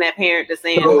think I'm that parent that's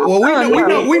saying,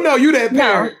 we know you that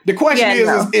parent. No. The question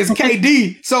is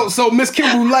KD. So Miss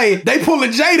Kim Boulay, they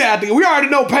pulling Jada out there. We already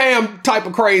know Pam type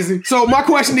of crazy. So my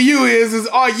question to you is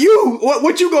are you,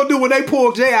 what you gonna do when they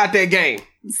pull Jay out that game?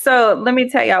 So let me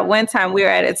tell y'all, one time we were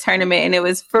at a tournament and it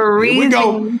was freezing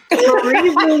cold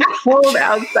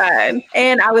outside.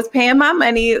 And I was paying my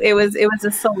money. It was a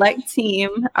select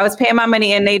team. I was paying my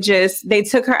money and they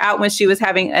took her out when she was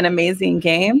having an amazing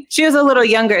game. She was a little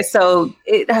younger, so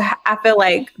I feel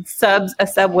like a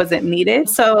sub wasn't needed.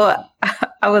 So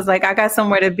I was like, I got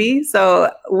somewhere to be.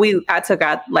 So I took her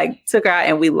out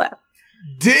and we left.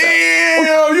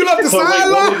 Damn, you left the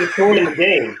sideline? What was the score in the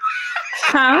game?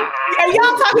 Huh? Are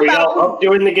y'all talking about up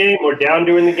during the game or down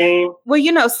during the game?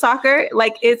 Well, soccer,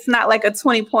 like, it's not like a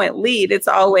 20-point lead. It's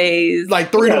always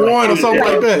like 3-1 or something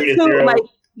like that.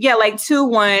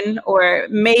 2-1 or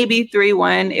maybe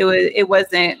 3-1. It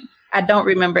wasn't. I don't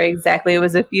remember exactly. It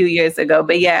was a few years ago,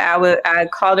 but yeah, I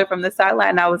called her from the sideline.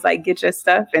 And I was like, "Get your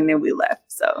stuff," and then we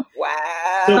left. So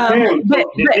wow. So Pam, did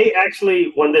they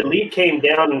actually, when the lead came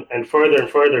down and further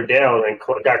down and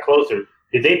got closer,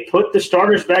 did they put the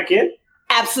starters back in?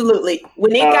 Absolutely.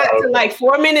 When it got to like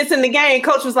 4 minutes in the game,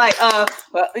 coach was like,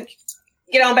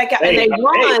 get on back out. And they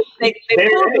won. At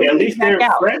least they're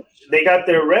fresh. They got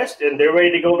their rest and they're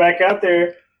ready to go back out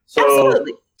there. So,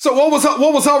 absolutely. So what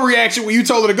was her reaction when you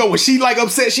told her to go? Was she like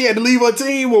upset she had to leave her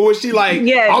team, or was she like,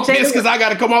 I'm pissed because I got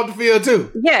to come off the field too?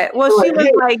 Yeah, well, she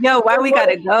was like, yo, why we got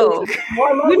to go?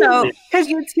 Because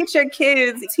you teach your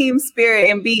kids team spirit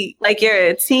and be like you're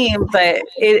a team, but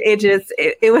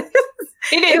it was...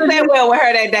 It didn't play well with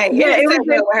her that day. Yeah,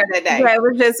 it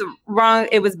was just wrong.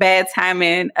 It was bad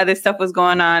timing. Other stuff was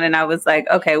going on. And I was like,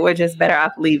 okay, we're just better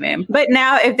off leaving. But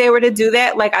now if they were to do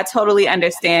that, like, I totally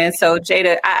understand. So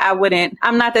Jada, I wouldn't,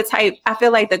 I'm not the type, I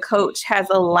feel like the coach has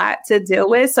a lot to deal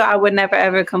with. So I would never,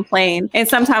 ever complain. And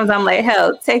sometimes I'm like,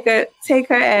 hell, take her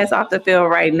ass off the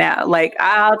field right now. Like,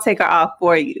 I'll take her off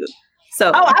for you. So,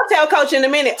 I'll tell coach in a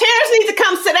minute. Terrence needs to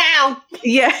come sit down.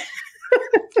 Yeah.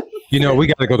 We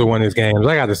got to go to one of these games.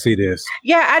 I got to see this.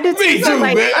 Yeah, I did. Me too,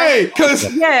 man. Hey, because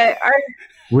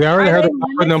we already heard about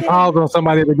putting them paws on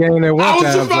somebody at the game at one time. I was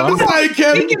just about to say,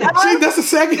 Kevin. That's the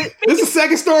second. This is the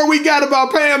second story we got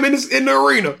about Pam in the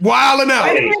arena, wilding out.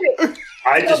 Hey,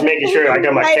 I just making sure I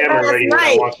got my camera ready when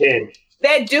I walk in.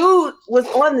 That dude was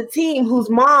on the team whose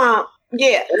mom.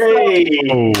 Yeah. Hey.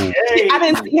 I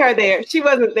didn't see her there. She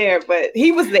wasn't there, but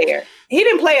he was there. He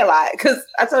didn't play a lot because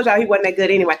I told y'all he wasn't that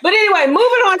good anyway. But anyway, moving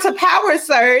on to Power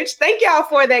Surge. Thank y'all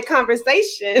for that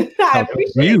conversation. I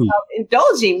appreciate y'all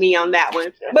indulging me on that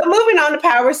one. But moving on to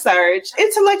Power Surge,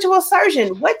 Intellectual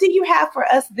Surgeon, what do you have for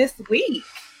us this week?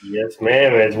 Yes,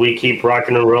 ma'am. As we keep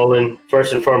rocking and rolling,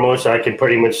 first and foremost, I can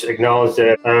pretty much acknowledge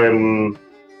that I'm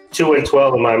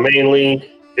 2-12 in my main league,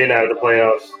 been out of the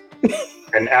playoffs.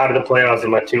 And out of the playoffs in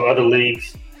my two other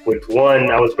leagues. With one,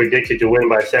 I was predicted to win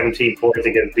by 17 points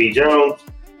against B. Jones.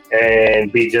 And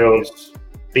B. Jones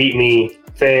beat me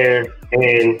fair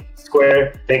and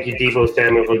square. Thank you, Debo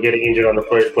Samuel, for getting injured on the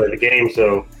first play of the game.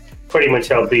 So pretty much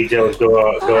helped B. Jones go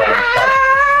out on top.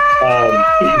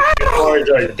 As far as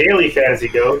our daily fantasy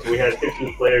goes, we had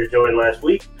 15 players join last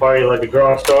week. Party like a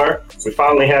Grand Star. We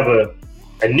finally have a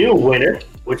new winner,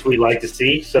 which we like to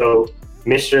see. So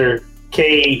Mr.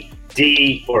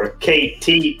 KDT.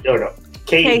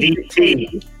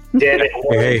 Damn it.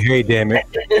 Hey, damn it.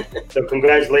 So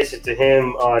congratulations to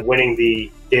him on winning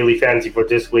the daily fantasy for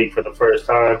this week for the first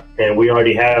time. And we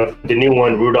already have the new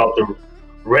one, Rudolph the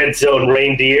Red Zone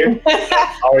Reindeer,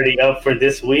 already up for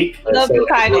this week. Love the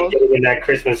title. Getting in that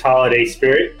Christmas holiday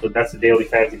spirit. So that's the daily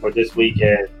fantasy for this week.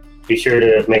 And be sure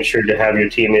to make sure to have your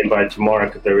team in by tomorrow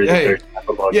because there is a Thursday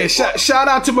football game. Yeah, shout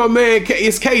out to my man.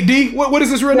 It's KD. What is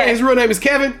his real name? His real name is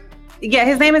Kevin? Yeah,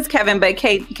 his name is Kevin, but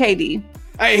KD.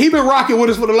 Hey, he been rocking with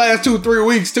us for the last 2-3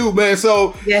 weeks too, man.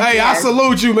 So, I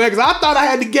salute you, man, because I thought I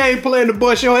had the game plan to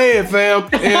bust your head, fam.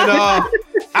 And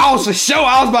I was for sure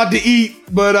I was about to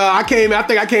eat, but I think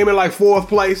I came in like 4th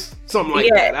place, something like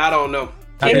that. I don't know.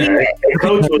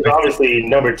 Coach was obviously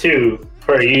number 2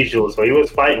 per usual, so he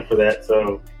was fighting for that.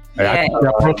 So. I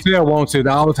wanted.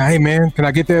 I was, hey man, can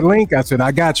I get that link? I said,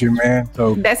 I got you, man.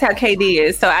 So that's how KD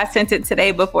is. So I sent it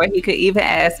today before he could even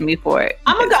ask me for it.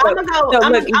 I'm gonna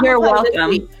go. You're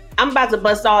welcome. I'm about to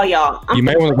bust all y'all. You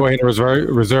may want to go ahead and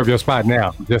reserve your spot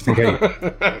now, just in case.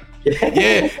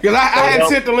 Yeah, because I had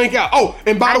sent the link out. Oh,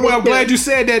 and by the way, I'm glad you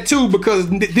said that too, because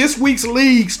this week's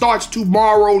league starts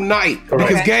tomorrow night.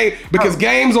 Because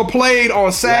games are played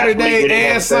on Saturday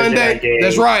and Sunday.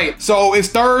 That's right. So it's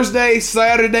Thursday,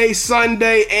 Saturday,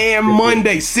 Sunday, and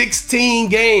Monday. 16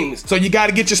 games. So you got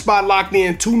to get your spot locked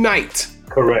in tonight.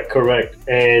 Correct.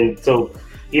 And so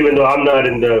even though I'm not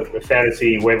in the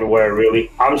fantasy waiver wire really,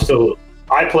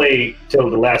 I play till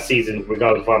the last season,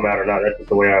 regardless if I'm out or not. That's just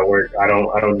the way I work. I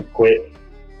don't quit.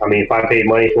 I mean, if I paid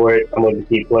money for it, I'm going to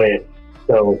keep playing.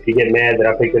 So if you get mad that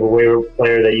I picked up a waiver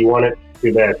player that you wanted,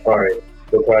 too bad. Sorry.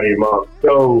 So proud of your mom.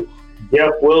 So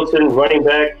Jeff Wilson, running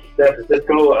back, San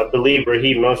Francisco. I believe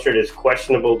Raheem Mostert is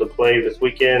questionable to play this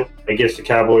weekend against the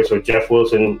Cowboys. So Jeff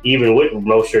Wilson, even with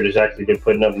Mostert, has actually been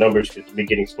putting up numbers because he's been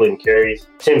getting split in carries.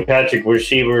 Tim Patrick,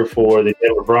 receiver for the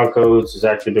Denver Broncos, has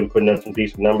actually been putting up some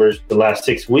decent numbers the last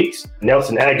 6 weeks.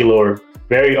 Nelson Aguilar,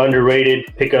 very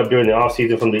underrated pickup during the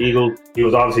offseason from the Eagles. He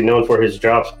was obviously known for his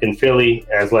drops in Philly,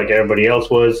 as like everybody else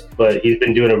was, but he's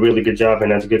been doing a really good job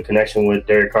and has a good connection with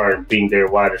Derek Carr and being their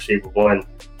wide receiver one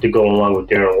to go along with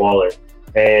Darren Waller.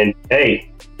 And hey,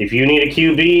 if you need a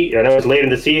QB, I know it's late in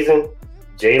the season,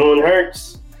 Jalen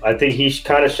Hurts. I think he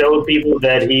kind of showed people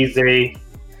that he's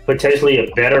potentially a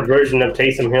better version of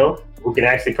Taysom Hill, who can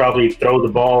actually probably throw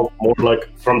the ball more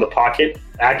like from the pocket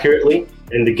accurately.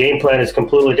 And the game plan is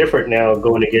completely different now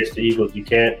going against the Eagles. You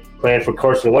can't plan for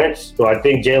Carson Wentz. So I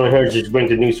think Jalen Hurts just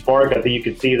brings a new spark. I think you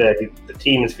can see that the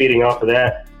team is feeding off of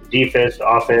that. The defense, the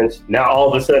offense. Now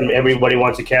all of a sudden everybody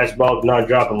wants to catch balls, not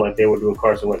drop them like they were doing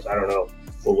Carson Wentz. I don't know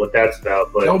what that's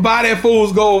about, but don't buy that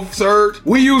fool's gold, Serge.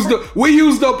 We used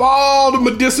up all the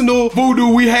medicinal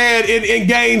voodoo we had in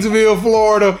Gainesville,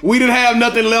 Florida. We didn't have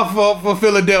nothing left for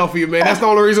Philadelphia, man. That's the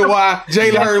only reason why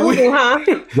Jalen Hurts.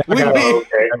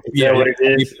 Yeah, what it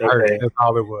is. Okay. That's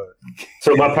all it was.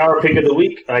 So my power pick of the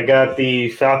week, I got the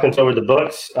Falcons over the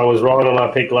Bucks. I was wrong on my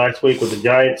pick last week with the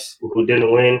Giants, who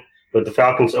didn't win. But the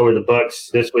Falcons over the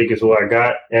Bucks this week is what I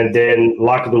got. And then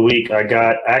lock of the week, I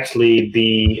got I'm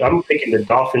picking the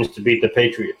Dolphins to beat the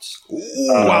Patriots.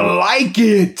 Ooh, I like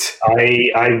it.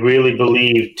 I really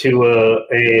believe Tua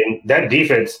and that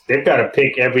defense, they've got to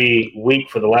pick every week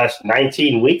for the last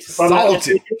 19 weeks.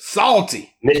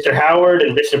 Salty. Mr. Howard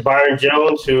and Mr. Byron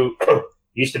Jones, who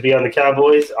used to be on the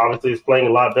Cowboys, obviously is playing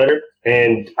a lot better.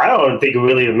 And I don't think it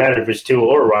really even matters if it's Tua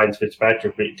or Ryan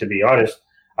Fitzpatrick, to be honest.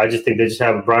 I just think they just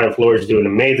have Brian Flores doing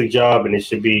an amazing job, and it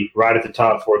should be right at the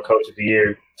top for Coach of the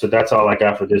Year. So that's all I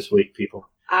got for this week, people.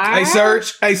 Hey,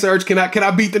 Serge, can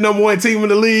I beat the number one team in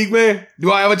the league, man?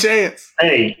 Do I have a chance?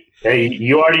 Hey,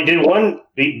 you already did one.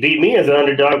 Beat me as an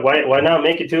underdog. Why not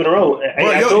make it two in a row?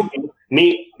 Hey, I told you,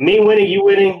 me winning, you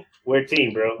winning. We're a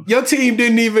team, bro. Your team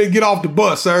didn't even get off the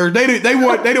bus, Serge. They didn't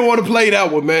want to play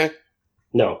that one, man.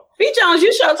 No. B. Jones,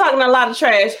 you sure talking a lot of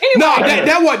trash. Anyway. No,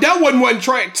 that wasn't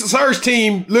trash. Serge's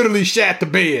team literally shat the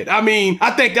bed. I mean, I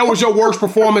think that was your worst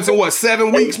performance in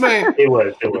 7 weeks, man? It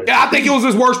was. Yeah, I think it was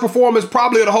his worst performance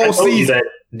probably of the whole season.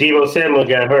 That Deebo Samuel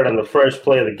got hurt on the first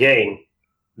play of the game.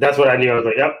 That's what I knew. I was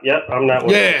like, yep, I'm not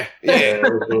winning. Yeah. It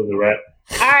was a wrap.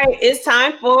 All right, it's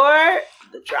time for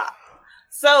the drop.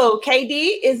 So,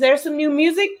 KD, is there some new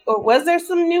music, or was there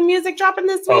some new music dropping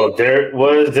this week? Oh, there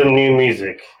was some new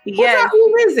music. Yeah,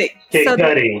 new music. Kid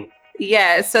Cudi.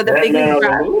 So the biggest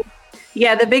drop.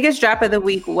 Yeah, the biggest drop of the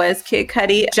week was Kid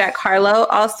Cudi, Jack Harlow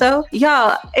also.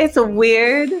 Y'all, it's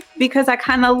weird because I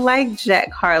kind of like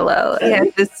Jack Harlow. He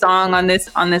has this song on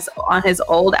his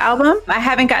old album. I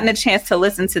haven't gotten a chance to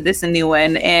listen to this new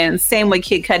one, and same with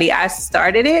Kid Cudi. I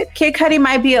started it. Kid Cudi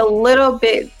might be a little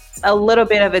bit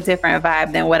of a different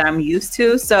vibe than what I'm used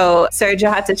to. So, Serge,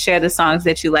 you'll have to share the songs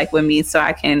that you like with me so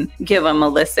I can give them a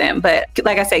listen. But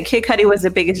like I said, Kid Cudi was the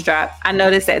biggest drop. I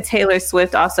noticed that Taylor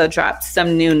Swift also dropped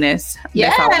some newness.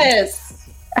 Yes.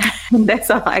 That's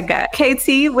all I got.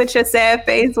 KT, with your sad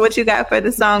face, what you got for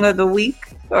the song of the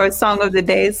week or song of the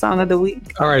day, song of the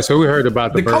week? All right, so we heard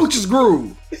about the Coach's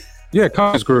Groove. Yeah,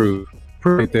 Coach's Groove.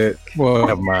 Appreciate that. Well,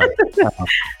 never mind.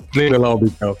 Leave it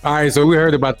alone, All right, so we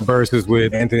heard about the verses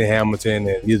with Anthony Hamilton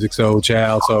and Musiq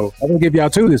Soulchild. So I'm gonna give y'all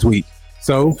two this week.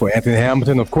 So for Anthony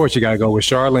Hamilton, of course, you gotta go with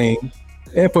Charlene,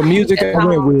 and for music, I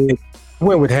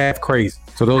went with Half Crazy.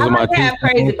 So those are my two. Half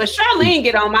Crazy, but Charlene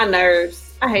get on my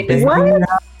nerves. I hate this. What?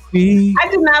 I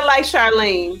do not like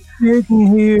Charlene.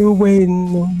 Sitting here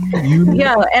waiting on you.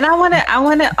 Yo, and I want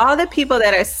to all the people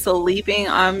that are sleeping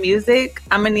on music,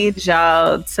 I'm gonna need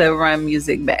y'all to run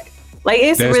music back. Like,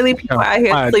 it's really people out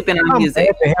here sleeping on music.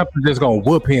 Anthony Hamilton just gonna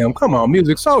whoop him. Come on,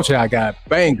 Music Soul Child got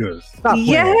bangers.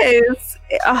 Yes.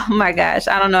 Oh my gosh,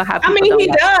 I don't know how. I mean, he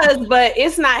does, but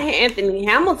it's not Anthony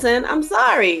Hamilton. I'm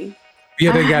sorry.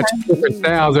 Yeah, they got two different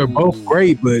styles. They're both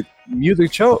great, but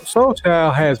Music Soul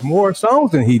Child has more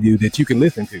songs than he do that you can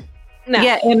listen to. No.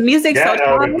 Yeah, and Music Soul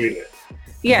Child.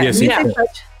 Yeah, yes, Music Soul.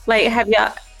 Like, have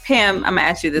y'all, Pam? I'm gonna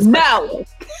ask you this. No.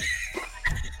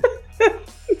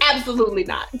 Absolutely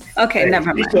not. Okay,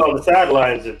 never mind. He's on the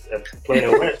sidelines at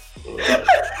Plano West.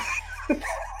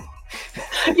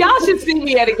 Y'all should see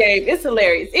me at a game. It's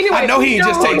hilarious. Anyway, I know he ain't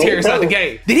just take Terrence out the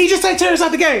game. Did he just take Terrence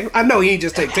out the game? I know he ain't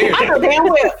just take Terrence. I know damn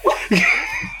well.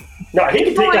 No, he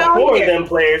can take out 4 of them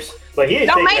players, but he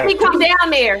don't make me come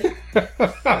down there.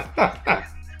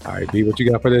 All right, B, what you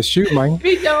got for this shoot, man?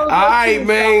 All right,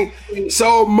 man.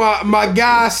 So my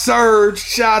guy Serge,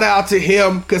 shout out to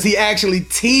him because he actually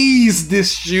teased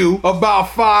this shoe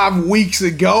about 5 weeks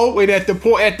ago, and at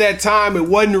that time it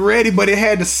wasn't ready, but it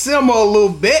had to simmer a little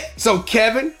bit. So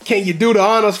Kevin, can you do the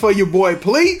honors for your boy,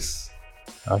 please?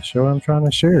 I'm trying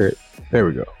to share it. There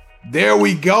we go. There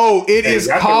we go. It is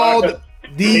called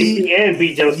the and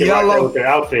B Jones yellow with their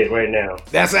outfit right now.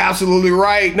 That's absolutely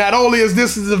right. Not only is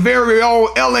this the very own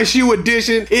LSU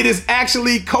edition, it is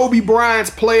actually Kobe Bryant's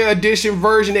player edition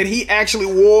version that he actually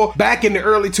wore back in the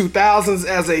early 2000s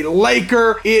as a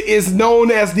Laker. It is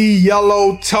known as the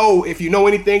Yellow Toe. If you know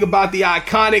anything about the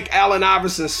iconic Allen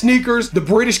Iverson sneakers, the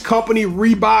British company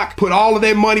Reebok put all of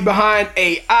their money behind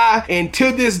AI, and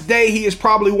to this day he is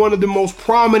probably one of the most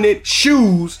prominent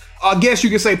shoes, I guess you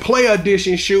could say player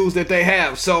edition shoes that they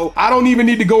have. So I don't even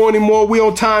need to go anymore. We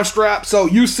on time strap. So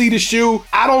you see the shoe.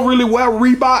 I don't really wear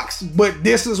Reeboks, but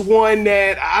this is one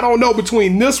that I don't know,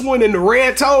 between this one and the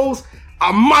red toes,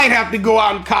 I might have to go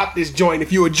out and cop this joint.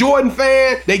 If you're a Jordan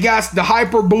fan, they got the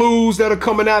Hyper Blues that are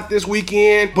coming out this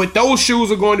weekend, but those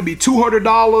shoes are going to be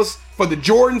 $200 for the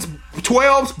Jordans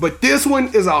 12s, but this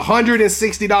one is a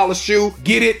 $160 shoe.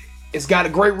 Get it. It's got a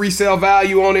great resale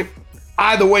value on it.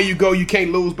 Either way you go, you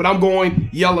can't lose, but I'm going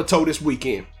Yellow Toe this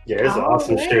weekend. Yeah, it's an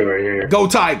awesome shoe right here. Go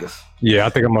Tigers. Yeah, I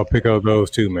think I'm going to pick up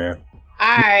those too, man.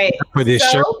 All right. For this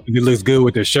shirt, it looks good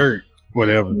with the shirt,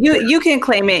 whatever. You can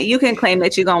claim it. You can claim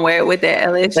that you're going to wear it with the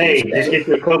LSU. Hey, just get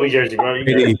the Kobe jersey, bro.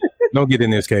 KD, don't get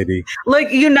in this, KD.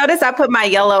 Look, you notice I put my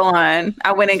yellow on.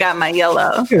 I went and got my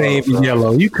yellow. It ain't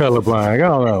yellow. You colorblind. I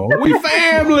don't know. We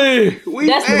family.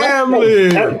 That's family.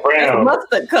 That's brown. That's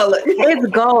mustard color. It's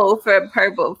gold for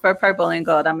purple. For purple and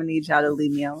gold, I'm going to need y'all to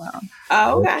leave me alone.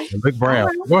 Oh, okay. Look brown.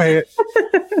 Go ahead.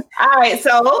 All right,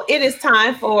 so it is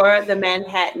time for the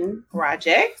Manhattan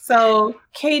Project. So,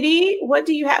 Katie, what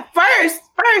do you have? First,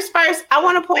 I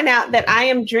want to point out that I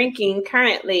am drinking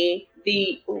currently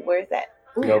where's that?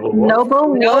 Noble Wolf.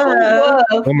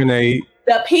 Lemonade.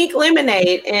 The pink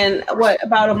lemonade. And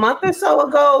about a month or so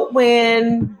ago,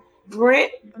 when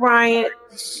Bryson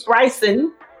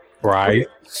Right.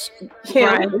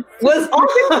 was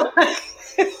on.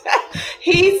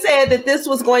 He said that this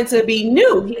was going to be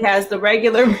new. He has the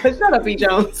regular, shut up, E.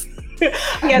 Jones.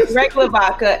 He has regular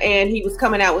vodka, and he was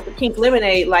coming out with the pink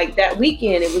lemonade like that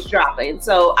weekend. It was dropping,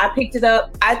 so I picked it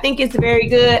up. I think it's very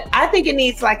good. I think it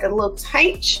needs like a little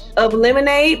tinge of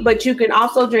lemonade, but you can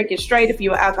also drink it straight if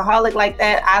you're an alcoholic like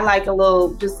that. I like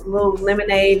just a little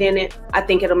lemonade in it. I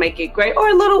think it'll make it great. Or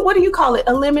a little, what do you call it?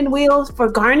 A lemon wheel for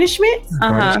garnishment.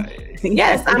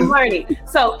 Yes, I'm learning.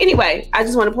 So anyway, I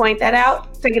just want to point that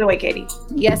out. Take it away, Katie.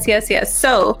 Yes.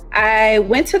 So I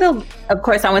went to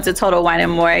Total Wine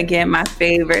and More again, my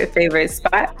favorite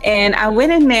spot. And I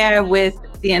went in there with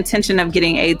the intention of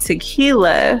getting a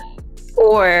tequila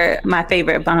or my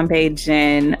favorite Bombay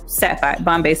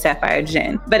Sapphire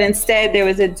gin. But instead there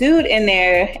was a dude in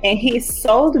there and he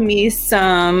sold me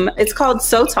it's called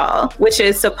Sotol, which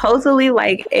is supposedly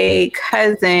like a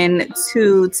cousin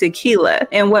to tequila.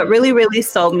 And what really, really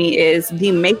sold me is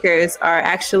the makers are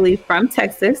actually from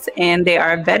Texas and they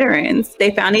are veterans. They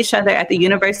found each other at the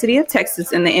University of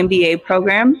Texas in the MBA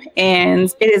program.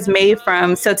 And it is made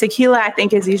from, so tequila I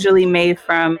think is usually made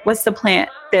from, what's the plant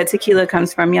that tequila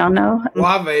comes from? Y'all know?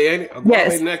 Guave, ain't it?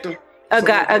 Yes. Nectar.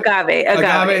 Agave.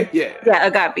 Yeah,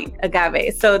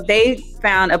 agave. So they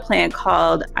found a plant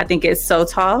called, I think it's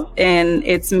Sotol, and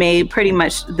it's made pretty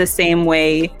much the same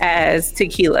way as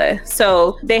tequila.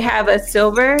 So they have a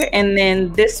silver, and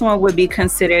then this one would be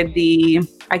considered the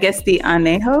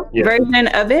añejo version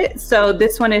of it. So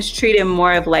this one is treated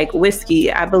more of like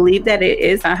whiskey. I believe that it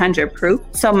is 100 proof.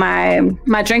 So my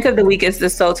drink of the week is the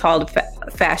Sotol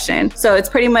fashion. So it's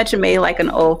pretty much made like an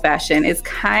old fashioned. It's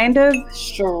kind of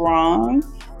strong.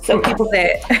 So people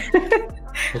that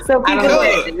So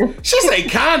people, she said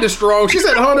kind of strong. She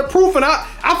said 100 proof, and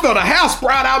I felt a house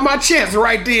sprout out my chest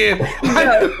right then.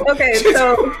 Okay,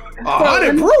 so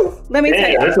 100 proof. Let me tell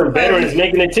you. There's some veterans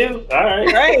making it too. All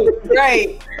right.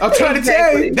 Right. I'm trying to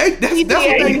tell you, that's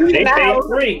what They paid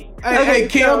free. Hey,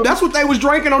 Kim, that's what they was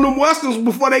drinking on them Westerns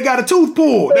before they got a tooth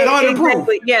pulled. That 100 proof.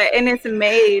 Yeah, and it's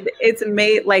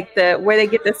made like where they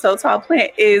get the Sotol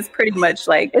plant is pretty much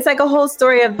like, it's like a whole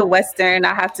story of the Western.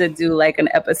 I have to do like an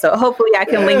episode. Hopefully I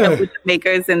can link up with the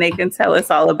makers and they can tell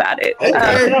us all about it.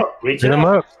 Reach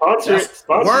out. Sponsor.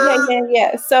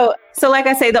 Yeah. So like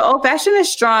I say, the old fashioned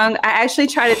is strong. I actually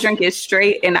tried to drink it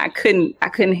straight and I couldn't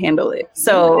handle it.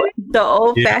 So the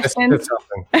old fashioned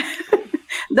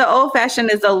the old fashioned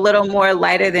is a little more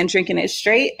lighter than drinking it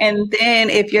straight. And then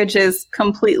if you're just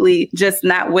completely just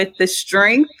not with the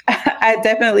strength, I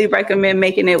definitely recommend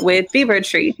making it with Fever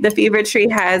Tree. The Fever Tree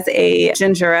has a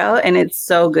ginger ale and it's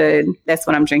so good. That's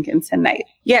what I'm drinking tonight.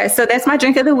 Yeah, so that's my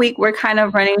drink of the week. We're kind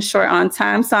of running short on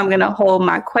time, so I'm going to hold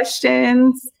my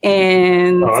questions.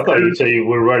 And I thought you said you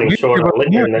were running short on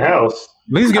liquor in the house.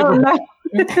 Please give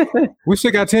we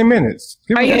still got 10 minutes.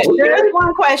 Are you sure? Give us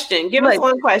one question. Give us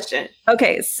one question.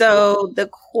 Okay, so the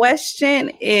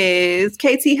question is,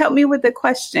 KT, help me with the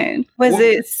question. Was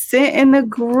it sent in the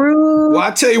group? Well,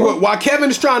 I tell you what, while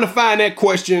Kevin's trying to find that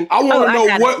question, I want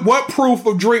to know what proof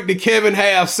of drink did Kevin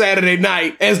have Saturday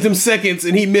night as them seconds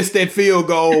and he missed that field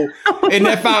goal and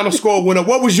that final score went up.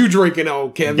 What was you drinking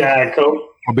on, Kevin? Yeah, Coach.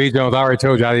 Well, B. Jones, I already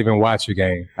told you I didn't even watch the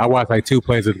game. I watched like 2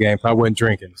 plays of the game, so I wasn't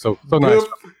drinking. So nice.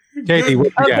 Katie,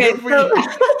 what you got?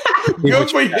 Good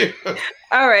for you.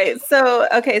 All right. So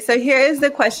here is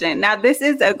the question. Now, this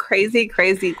is a crazy,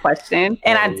 crazy question.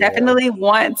 And I definitely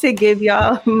want to give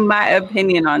y'all my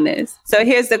opinion on this. So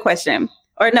here's the question.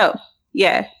 Or no.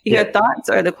 Yeah. Your thoughts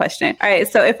or the question. All right.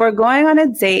 So if we're going on a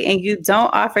date and you don't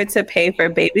offer to pay for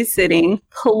babysitting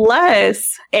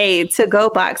plus a to-go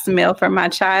box meal for my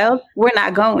child, we're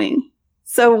not going.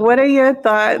 So what are your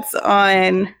thoughts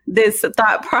on this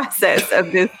thought process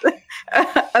of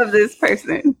this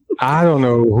person? I don't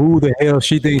know who the hell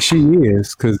she thinks she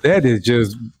is, because that is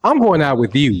just, I'm going out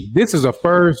with you. This is a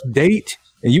first date,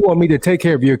 and you want me to take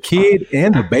care of your kid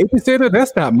and the babysitter?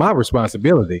 That's not my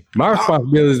responsibility. My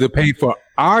responsibility is to pay for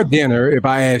our dinner if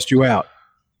I asked you out.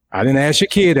 I didn't ask your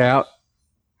kid out.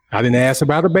 I didn't ask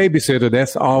about a babysitter.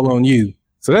 That's all on you.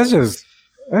 So that's just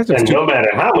and no matter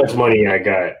how much money I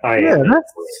got,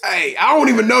 hey, I don't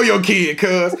even know your kid,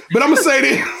 cuz. But I'm gonna say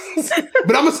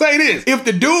this. If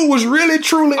the dude was really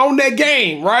truly on that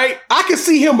game, right? I could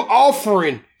see him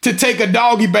offering to take a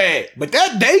doggy bag. But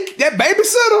that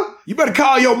babysitter, you better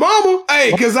call your mama.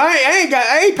 Hey, cause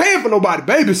I ain't paying for nobody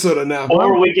babysitter now.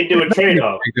 Or we can do a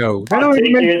trade-off. I'll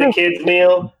take care of the kid's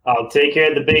meal. I'll take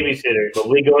care of the babysitter. But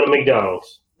we go to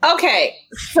McDonald's. Okay,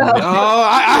 so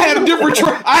I had a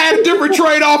different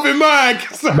trade-off in mind.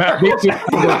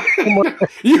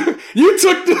 you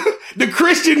took the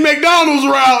Christian McDonald's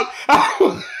route.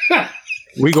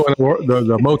 We going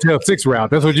the Motel 6 route.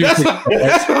 That's what you think.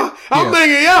 I'm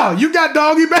thinking, you got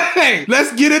doggy bag.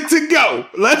 Let's get it to go.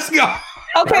 Let's go.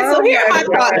 Okay, so here are my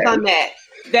thoughts on that.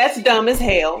 That's dumb as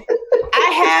hell.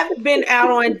 I have been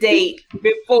out on a date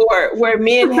before where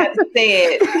men have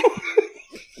said,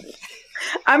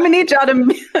 I'm gonna need y'all to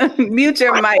mute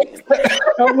your mic.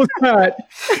 Almost not.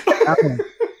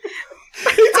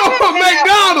 He talking about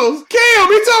McDonald's. Cam,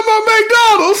 he talking about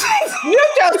McDonald's.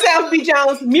 Mute yourself, B.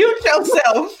 Jones. Mute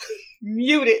yourself.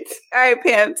 Mute it. All right,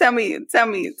 Pam, tell me.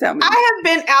 I have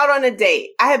been out on a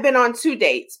date. I have been on 2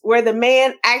 dates where the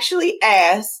man actually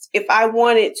asked if I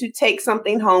wanted to take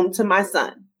something home to my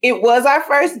son. It was our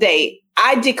first date.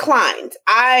 I declined.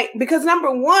 Because number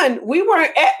one, we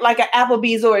weren't at like an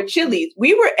Applebee's or a Chili's.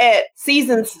 We were at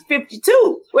Seasons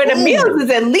 52, where the meals is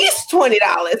at least $20.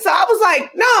 So I was like,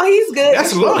 no, he's good.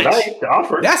 That's lunch.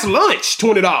 That's lunch,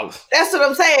 $20. That's what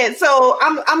I'm saying. So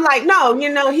I'm like,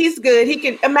 no, he's good. He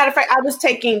can. A matter of fact, I was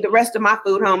taking the rest of my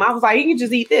food home. I was like, you can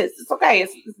just eat this. It's okay.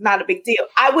 It's not a big deal.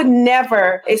 I would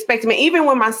never expect him, even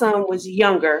when my son was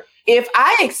younger. If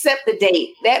I accept the date,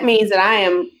 that means that I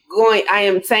am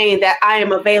saying that I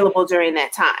am available during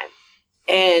that time.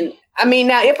 And I mean,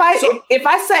 now if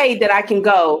I say that I can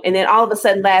go and then all of a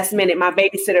sudden last minute my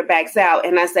babysitter backs out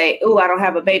and I say, "Oh, I don't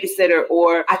have a babysitter,"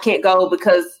 or I can't go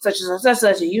because such and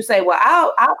such, and you say, "Well,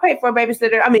 I'll pay for a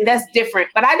babysitter." I mean, that's different.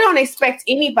 But I don't expect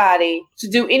anybody to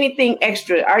do anything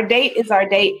extra. Our date is our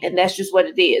date, and that's just what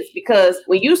it is. Because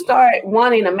when you start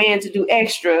wanting a man to do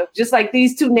extra, just like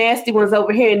these 2 nasty ones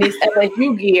over here in this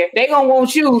LSU gear, they gonna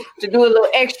want you to do a little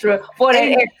extra for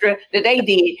that extra that they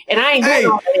did. And I ain't doing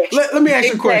all that extra. Let me ask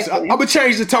you a question. gonna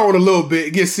change the tone a little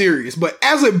bit, get serious. But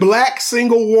as a black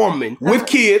single woman with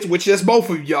kids, which is both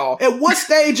of y'all, at what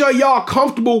stage are y'all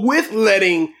comfortable with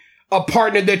letting a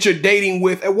partner that you're dating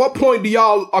with? At what point do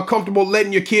y'all are comfortable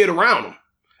letting your kid around them,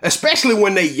 especially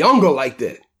when they're younger like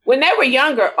that? When they were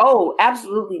younger,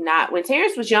 absolutely not. When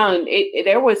Terrence was young,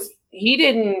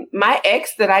 my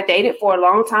ex that I dated for a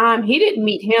long time, he didn't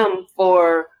meet him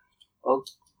for a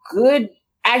good,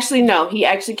 actually, no, he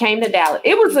actually came to Dallas.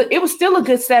 It was still a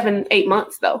good 7-8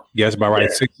 months though. Yeah, it's about right.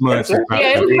 6 months. It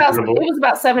was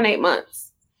about 7-8 months.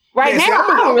 Right now,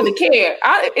 I don't really care.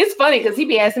 It's funny because he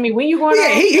be asking me, when you going?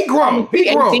 Yeah, he grown.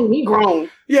 He grown.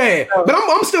 Yeah, but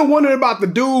I'm still wondering about the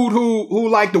dude who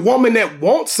like the woman that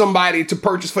wants somebody to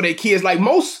purchase for their kids. Like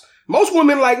most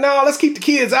women like, nah, let's keep the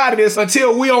kids out of this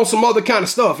until we on some other kind of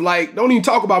stuff. Like, don't even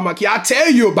talk about my kid. I'll tell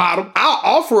you about them. I'll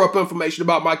offer up information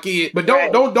about my kid, but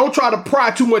don't try to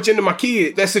pry too much into my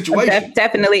kid, that situation.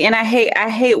 Definitely. And I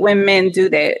hate when men do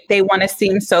that. They want to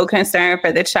seem so concerned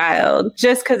for the child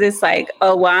just because it's like,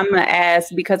 oh, well, I'm going to ask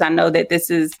because I know that this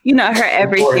is, her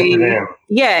everything.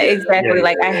 Yeah, exactly.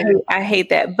 I hate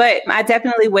that. But I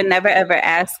definitely would never, ever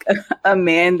ask a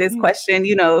man this question,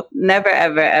 never,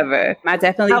 ever, ever. I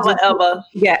definitely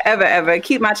ever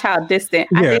keep my child distant.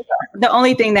 Yeah. I think the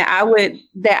only thing that I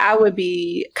would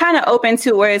be kind of open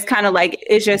to, where it's kind of like,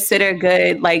 is your sitter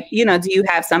good? Like, do you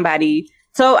have somebody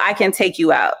so I can take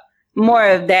you out? More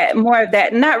of that.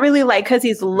 Not really like because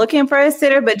he's looking for a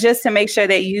sitter, but just to make sure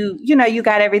that you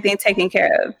got everything taken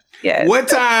care of. Yeah. What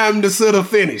time does sitter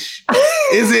finish?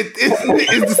 Is exactly?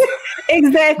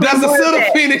 Does the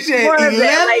sitter finish at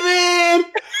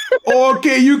 11? Or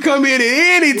can you come in at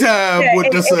any time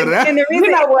with the sitter? And the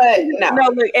reason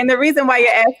and the reason why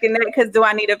you're asking that, because do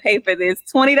I need to pay for this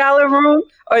 $20 room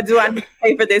or do I need to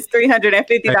pay for this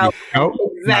 $350?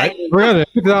 Exactly.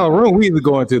 $350 room. We either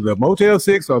going to the Motel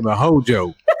 6 or the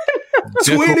Hojo.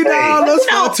 $20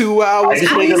 for 2 hours.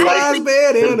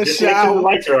 Bed in the shower. The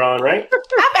lights are on, right?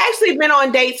 I've actually been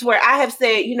on dates where I have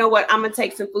said, you know what, I'm gonna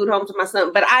take some food home to my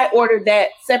son, but I ordered that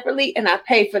separately and I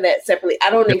pay for that separately. I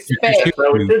don't expect.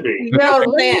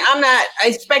 I'm not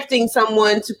expecting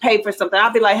someone to pay for something.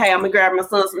 I'll be like, hey, I'm gonna grab my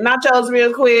son some nachos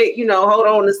real quick. Hold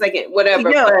on a second, whatever.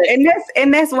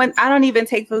 And that's when I don't even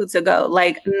take food to go.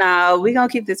 Like, nah, we gonna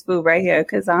keep this food right here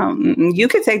because you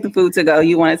can take the food to go.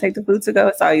 You want to take the food to go?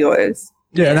 It's all yours.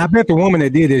 Yeah, and I bet the woman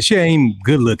that did this, she ain't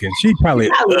good looking. She probably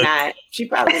not. She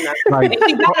probably not. Like,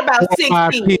 she got about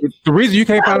 6 kids. The reason you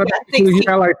can't find out, you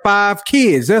got like 5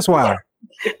 kids. That's why.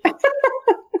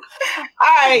 All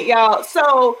right, y'all.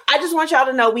 So I just want y'all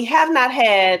to know we have not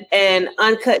had an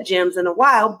Uncut Gems in a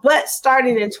while, but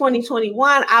starting in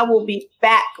 2021, I will be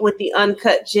back with the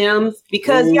Uncut Gems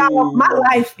because y'all, my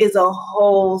life is a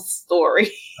whole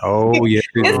story. Oh, yeah.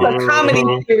 It's a comedy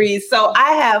series. So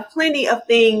I have plenty of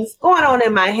things going on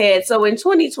in my head. So in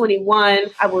 2021,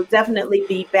 I will definitely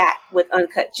be back with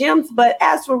Uncut Gems. But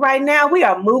as for right now, we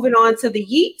are moving on to the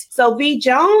Yeet. So V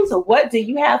Jones, what do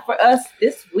you have for us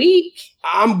this week?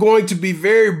 I'm going to be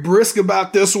very brisk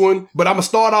about this one, but I'm going to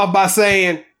start off by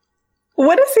saying,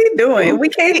 what is he doing? We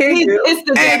can't hear you.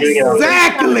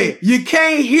 Exactly. You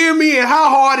can't hear me. And how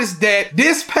hard is that?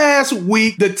 This past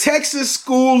week, the Texas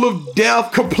School of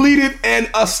Deaf completed an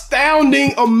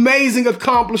astounding, amazing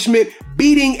accomplishment,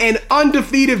 beating an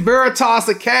undefeated Veritas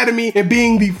Academy and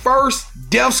being the first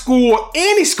deaf school or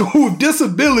any school with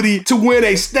disability to win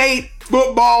a state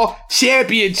football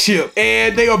championship.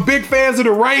 And they are big fans of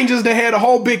the Rangers. They had a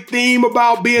whole big theme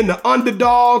about being the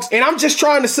underdogs. And I'm just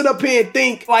trying to sit up here and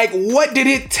think, like, what did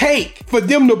it take for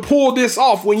them to pull this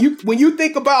off? When you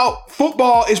think about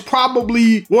football is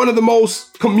probably one of the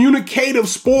most communicative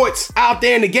sports out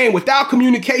there in the game. Without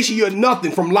communication, you're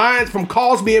nothing. From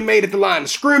calls being made at the line of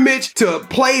scrimmage to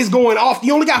plays going off.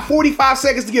 You only got 45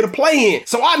 seconds to get a play in.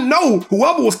 So I know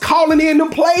whoever was calling in them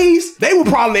plays, they were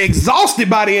probably exhausted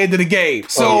by the end of the game.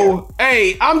 So,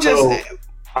 hey, I'm just... So,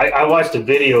 I watched a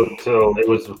video, so it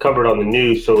was covered on the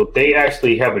news. So they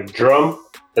actually have a drum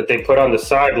that they put on the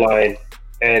sideline,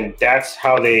 and that's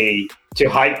how to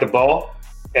hike the ball.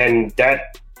 And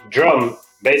that drum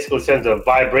basically sends a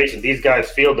vibration. These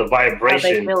guys feel the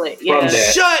vibration from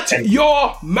that. Shut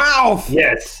your mouth!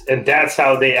 Yes, and that's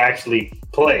how they actually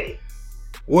play.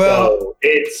 Well, so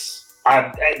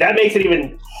that makes it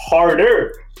even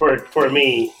harder for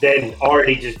me than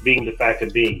already just being the fact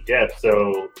of being deaf.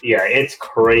 So yeah, it's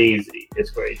crazy. It's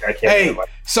crazy. I can't.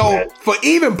 For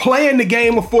even playing the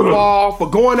game of football, for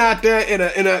going out there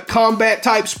in a combat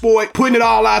type sport, putting it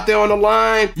all out there on the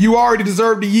line, you already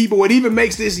deserve the yeet. But what even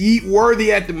makes this yeet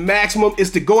worthy at the maximum is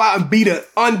to go out and beat an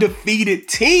undefeated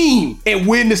team and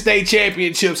win the state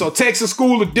championship. So Texas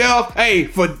School of Deaf, hey,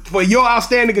 for your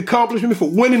outstanding accomplishment, for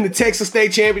winning the Texas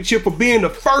State Championship, for being the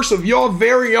first of your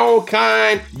very own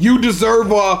kind, you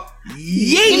deserve a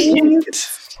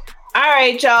yeet. All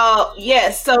right, y'all.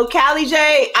 Yes. So Callie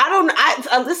J,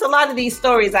 there's a lot of these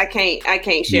stories I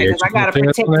can't share because I gotta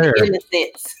protect the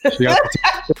innocence.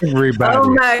 Everybody. Oh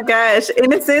my gosh,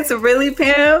 innocence, really,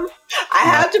 Pam? I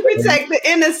have to protect the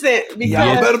innocent because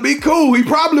y'all better be cool. He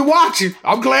probably watching.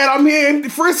 I'm glad I'm here in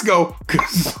Frisco.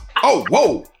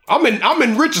 I'm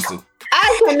in Richardson.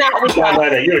 I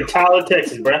cannot. You're in Tyler,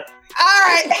 Texas, bro. All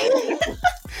right.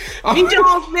 B.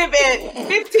 Jones live at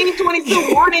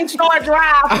 1522 Morning Star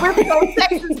Drive, Frisco,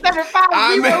 Texas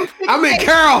 750. I'm in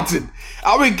Carrollton.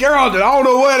 I don't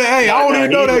know where I don't even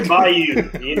know that.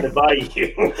 You in the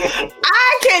bayou.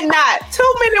 I cannot.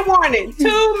 2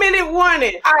 minute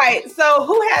warning. All right. So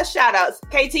who has shout outs?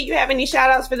 KT, you have any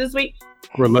shout outs for this week?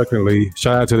 Reluctantly,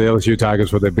 shout out to the LSU Tigers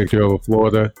for their victory over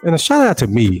Florida. And a shout out to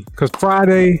me, because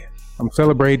Friday, I'm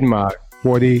celebrating my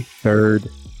 43rd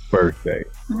birthday.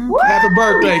 What? Happy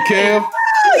birthday, Cam.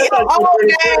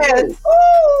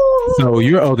 So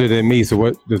you're older than me, so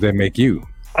what does that make you?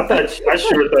 I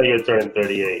sure thought you were turning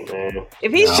 38, man.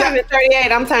 If he's turning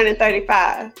 38, I'm turning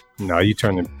 35. No, you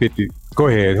turning 50. Go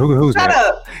ahead. Who's Shut that?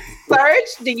 up.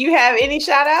 Serge, do you have any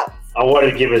shout outs? I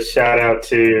wanted to give a shout out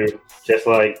to, just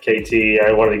like KT,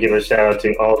 I wanted to give a shout out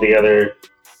to all the other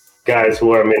guys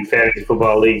who I'm in fantasy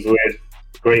football leagues with.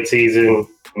 Great season.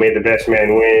 May the best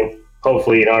man win.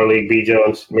 Hopefully in our league, B.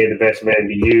 Jones, may the best man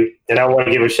be you. And I want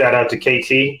to give a shout out to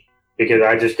KT because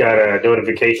I just got a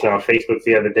notification on Facebook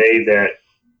the other day that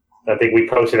I think we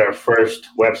posted our first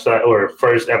website or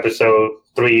first episode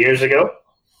 3 years ago.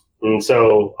 And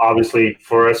so obviously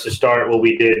for us to start what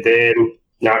we did then,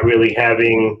 not really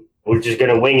we're just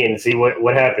going to wing it and see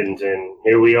what happens. And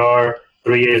here we are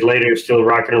 3 years later, still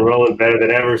rocking and rolling better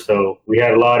than ever. So we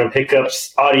had a lot of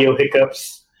hiccups, audio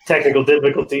hiccups, technical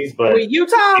difficulties, but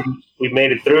Utah? We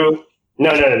made it through.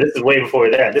 No, this is way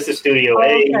before that. This is Studio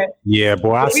A. Okay. Yeah,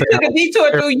 boy. We took a detour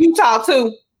through Utah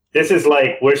too. This is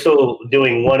like we're still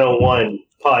doing 101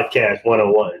 podcast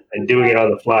 101 and doing it on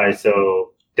the fly.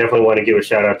 So definitely want to give a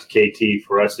shout out to KT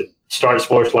for us to start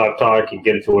Sports Live Talk and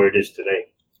get it to where it is today.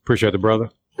 Appreciate it,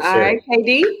 brother. All right,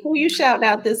 KD, who you shout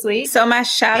out this week? So my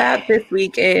shout out this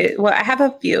week is, I have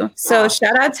a few. So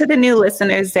shout out to the new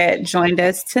listeners that joined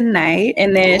us tonight.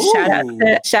 And then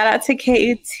shout out to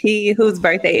KT, whose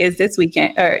birthday is this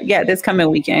coming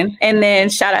weekend. And then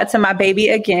shout out to my baby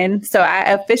again. So I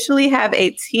officially have a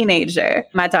teenager.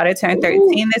 My daughter turned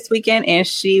 13 this weekend and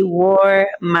she wore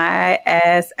my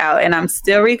ass out and I'm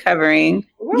still recovering.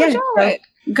 Where was y'all at?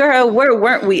 Girl, where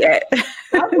weren't we at?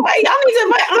 Y'all need to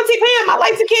invite Auntie Pam. I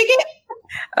like to kick it.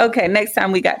 Okay, next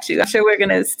time we got you. I'm sure we're going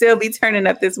to still be turning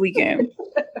up this weekend.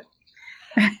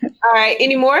 All right,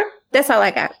 any more? That's all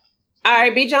I got. All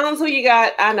right, B. Jones, who you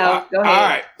got? I know. Go ahead. All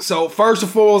right. So first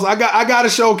and foremost, I got to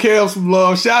show Kel some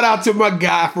love. Shout out to my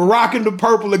guy for rocking the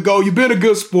purple and gold. You've been a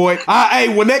good sport.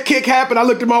 When that kick happened, I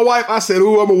looked at my wife. I said,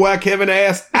 "Ooh, I'm gonna wear Kevin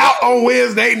ass out on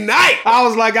Wednesday night." I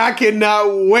was like, I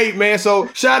cannot wait, man. So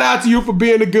shout out to you for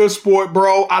being a good sport,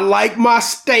 bro. I like my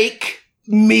steak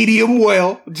medium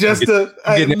well. Just to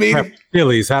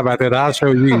Chili's. How about that? I'll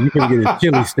show you. You can get a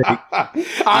chili steak. All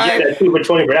right. That 2 for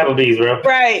 20 for Applebee's, bro.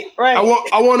 Right.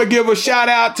 I want to give a shout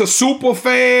out to super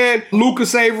fan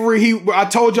Lucas Avery. I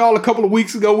told y'all a couple of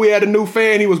weeks ago we had a new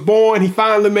fan. He was born. He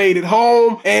finally made it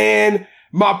home. And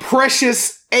my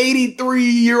precious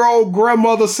 83-year-old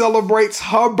grandmother celebrates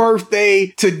her birthday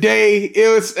today.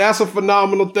 That's a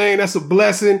phenomenal thing. That's a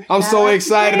blessing. I'm so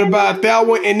excited about that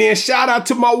one. And then shout out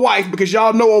to my wife because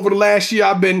y'all know over the last year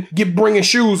I've been bringing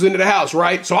shoes into the house,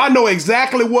 right? So I know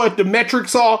exactly what the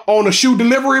metrics are on a shoe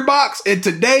delivery box. And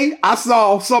today I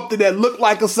saw something that looked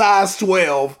like a size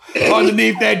 12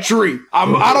 underneath that tree.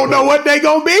 I don't know what they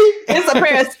gonna be. It's a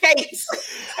pair of skates.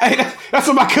 Hey, that's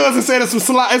what my cousin said. It's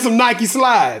some Nike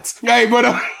slides. Hey, but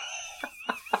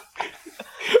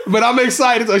I'm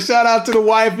excited. So shout out to the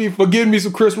wifey for getting me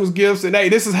some Christmas gifts. And hey,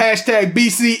 this is hashtag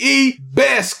BCE,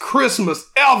 best Christmas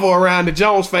ever around the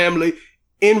Jones family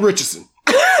in Richardson.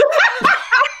 All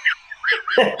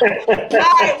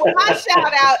right, well, my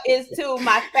shout out is to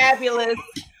my fabulous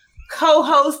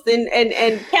co-hosts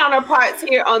and counterparts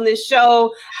here on this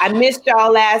show. I missed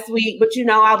y'all last week, but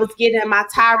I was getting my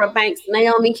Tyra Banks,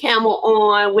 Naomi Campbell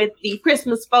on with the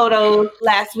Christmas photos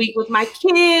last week with my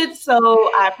kids.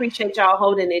 So I appreciate y'all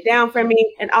holding it down for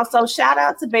me. And also shout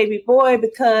out to baby boy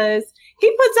because he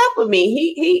puts up with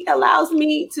me. He allows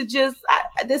me to just,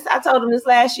 I told him this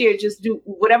last year, just do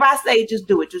whatever I say, just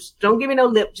do it. Just don't give me no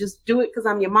lip. Just do it because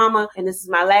I'm your mama and this is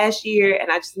my last year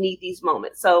and I just need these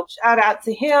moments. So shout out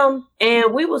to him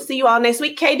and we will see you all next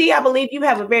week. KD, I believe you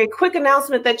have a very quick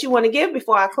announcement that you want to give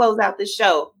before I close out this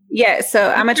show. Yeah,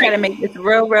 so I'm going to try to make this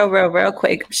real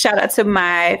quick. Shout out to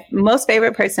my most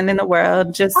favorite person in the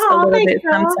world, just a little bit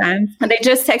sometimes. They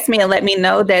just text me and let me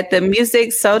know that the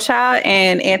Music Soul Child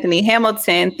and Anthony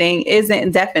Hamilton thing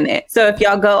isn't definite. So if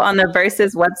y'all go on the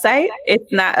Versus website,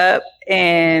 it's not up.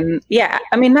 And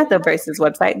not the Versus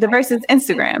website, the Versus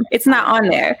Instagram. It's not on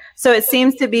there. So it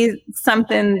seems to be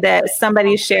something that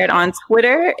somebody shared on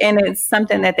Twitter and it's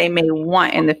something that they may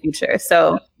want in the future.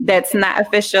 So that's not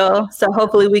official. So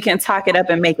hopefully we can talk it up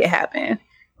and make it happen.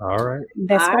 All right.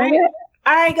 That's all right.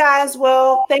 All right, guys.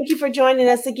 Well, thank you for joining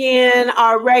us again.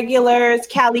 Our regulars,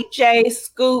 Callie J,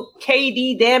 Scoop,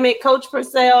 KD, damn it, Coach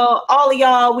Purcell, all of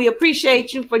y'all, we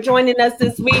appreciate you for joining us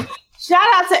this week. Shout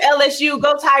out to LSU.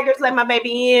 Go Tigers. Let my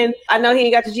baby in. I know he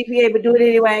ain't got the GPA, but do it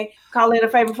anyway. Call in a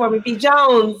favor for me. B.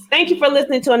 Jones. Thank you for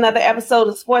listening to another episode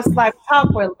of Sports Life Talk,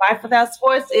 where life without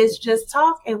sports is just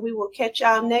talk. And we will catch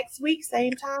y'all next week.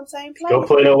 Same time, same place. Go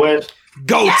play the West.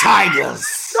 Go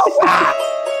Tigers. Go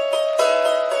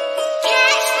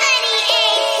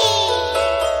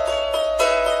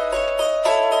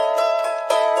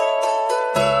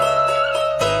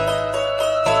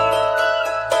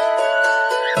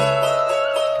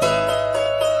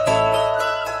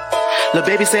Lil'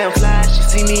 baby say I'm fly, she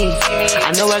see me.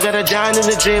 I know I got a giant in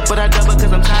the drip, but I double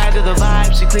cause I'm tired of the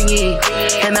vibe, she clingy.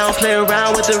 And I don't play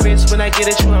around with the wrist, when I get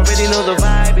it, you already know the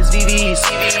vibe, it's VVs.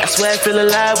 I swear I feel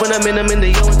alive when I'm in the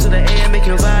yo into the air,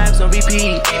 making vibes on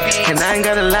repeat. And I ain't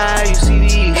gotta lie, you see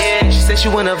these. She said she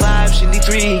wanna vibe, she need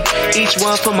 3. Each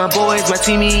one for my boys, my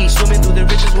teamies. Swimming through the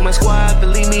riches with my squad,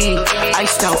 believe me.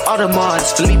 Iced out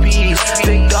Audemars, Philippi's.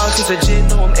 Big dog since a jit,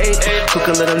 know I'm 8.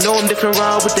 Cook a little, know I'm different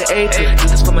raw with the 8.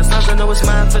 Do this for my sons, I know it's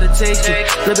mine for the taking.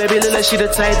 Lil' baby look like she the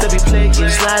type that be playing.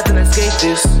 Slide and I skate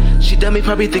this. She done me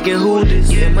probably thinking who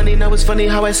this. Yeah, money now it's funny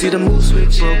how I see the mood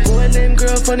switch. But boy and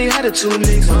girl funny how the 2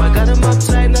 mix. So I got them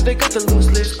upside, now they got the loose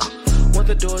lips. Want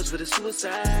the doors with a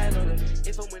suicide on them.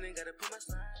 If I'm winning, gotta put my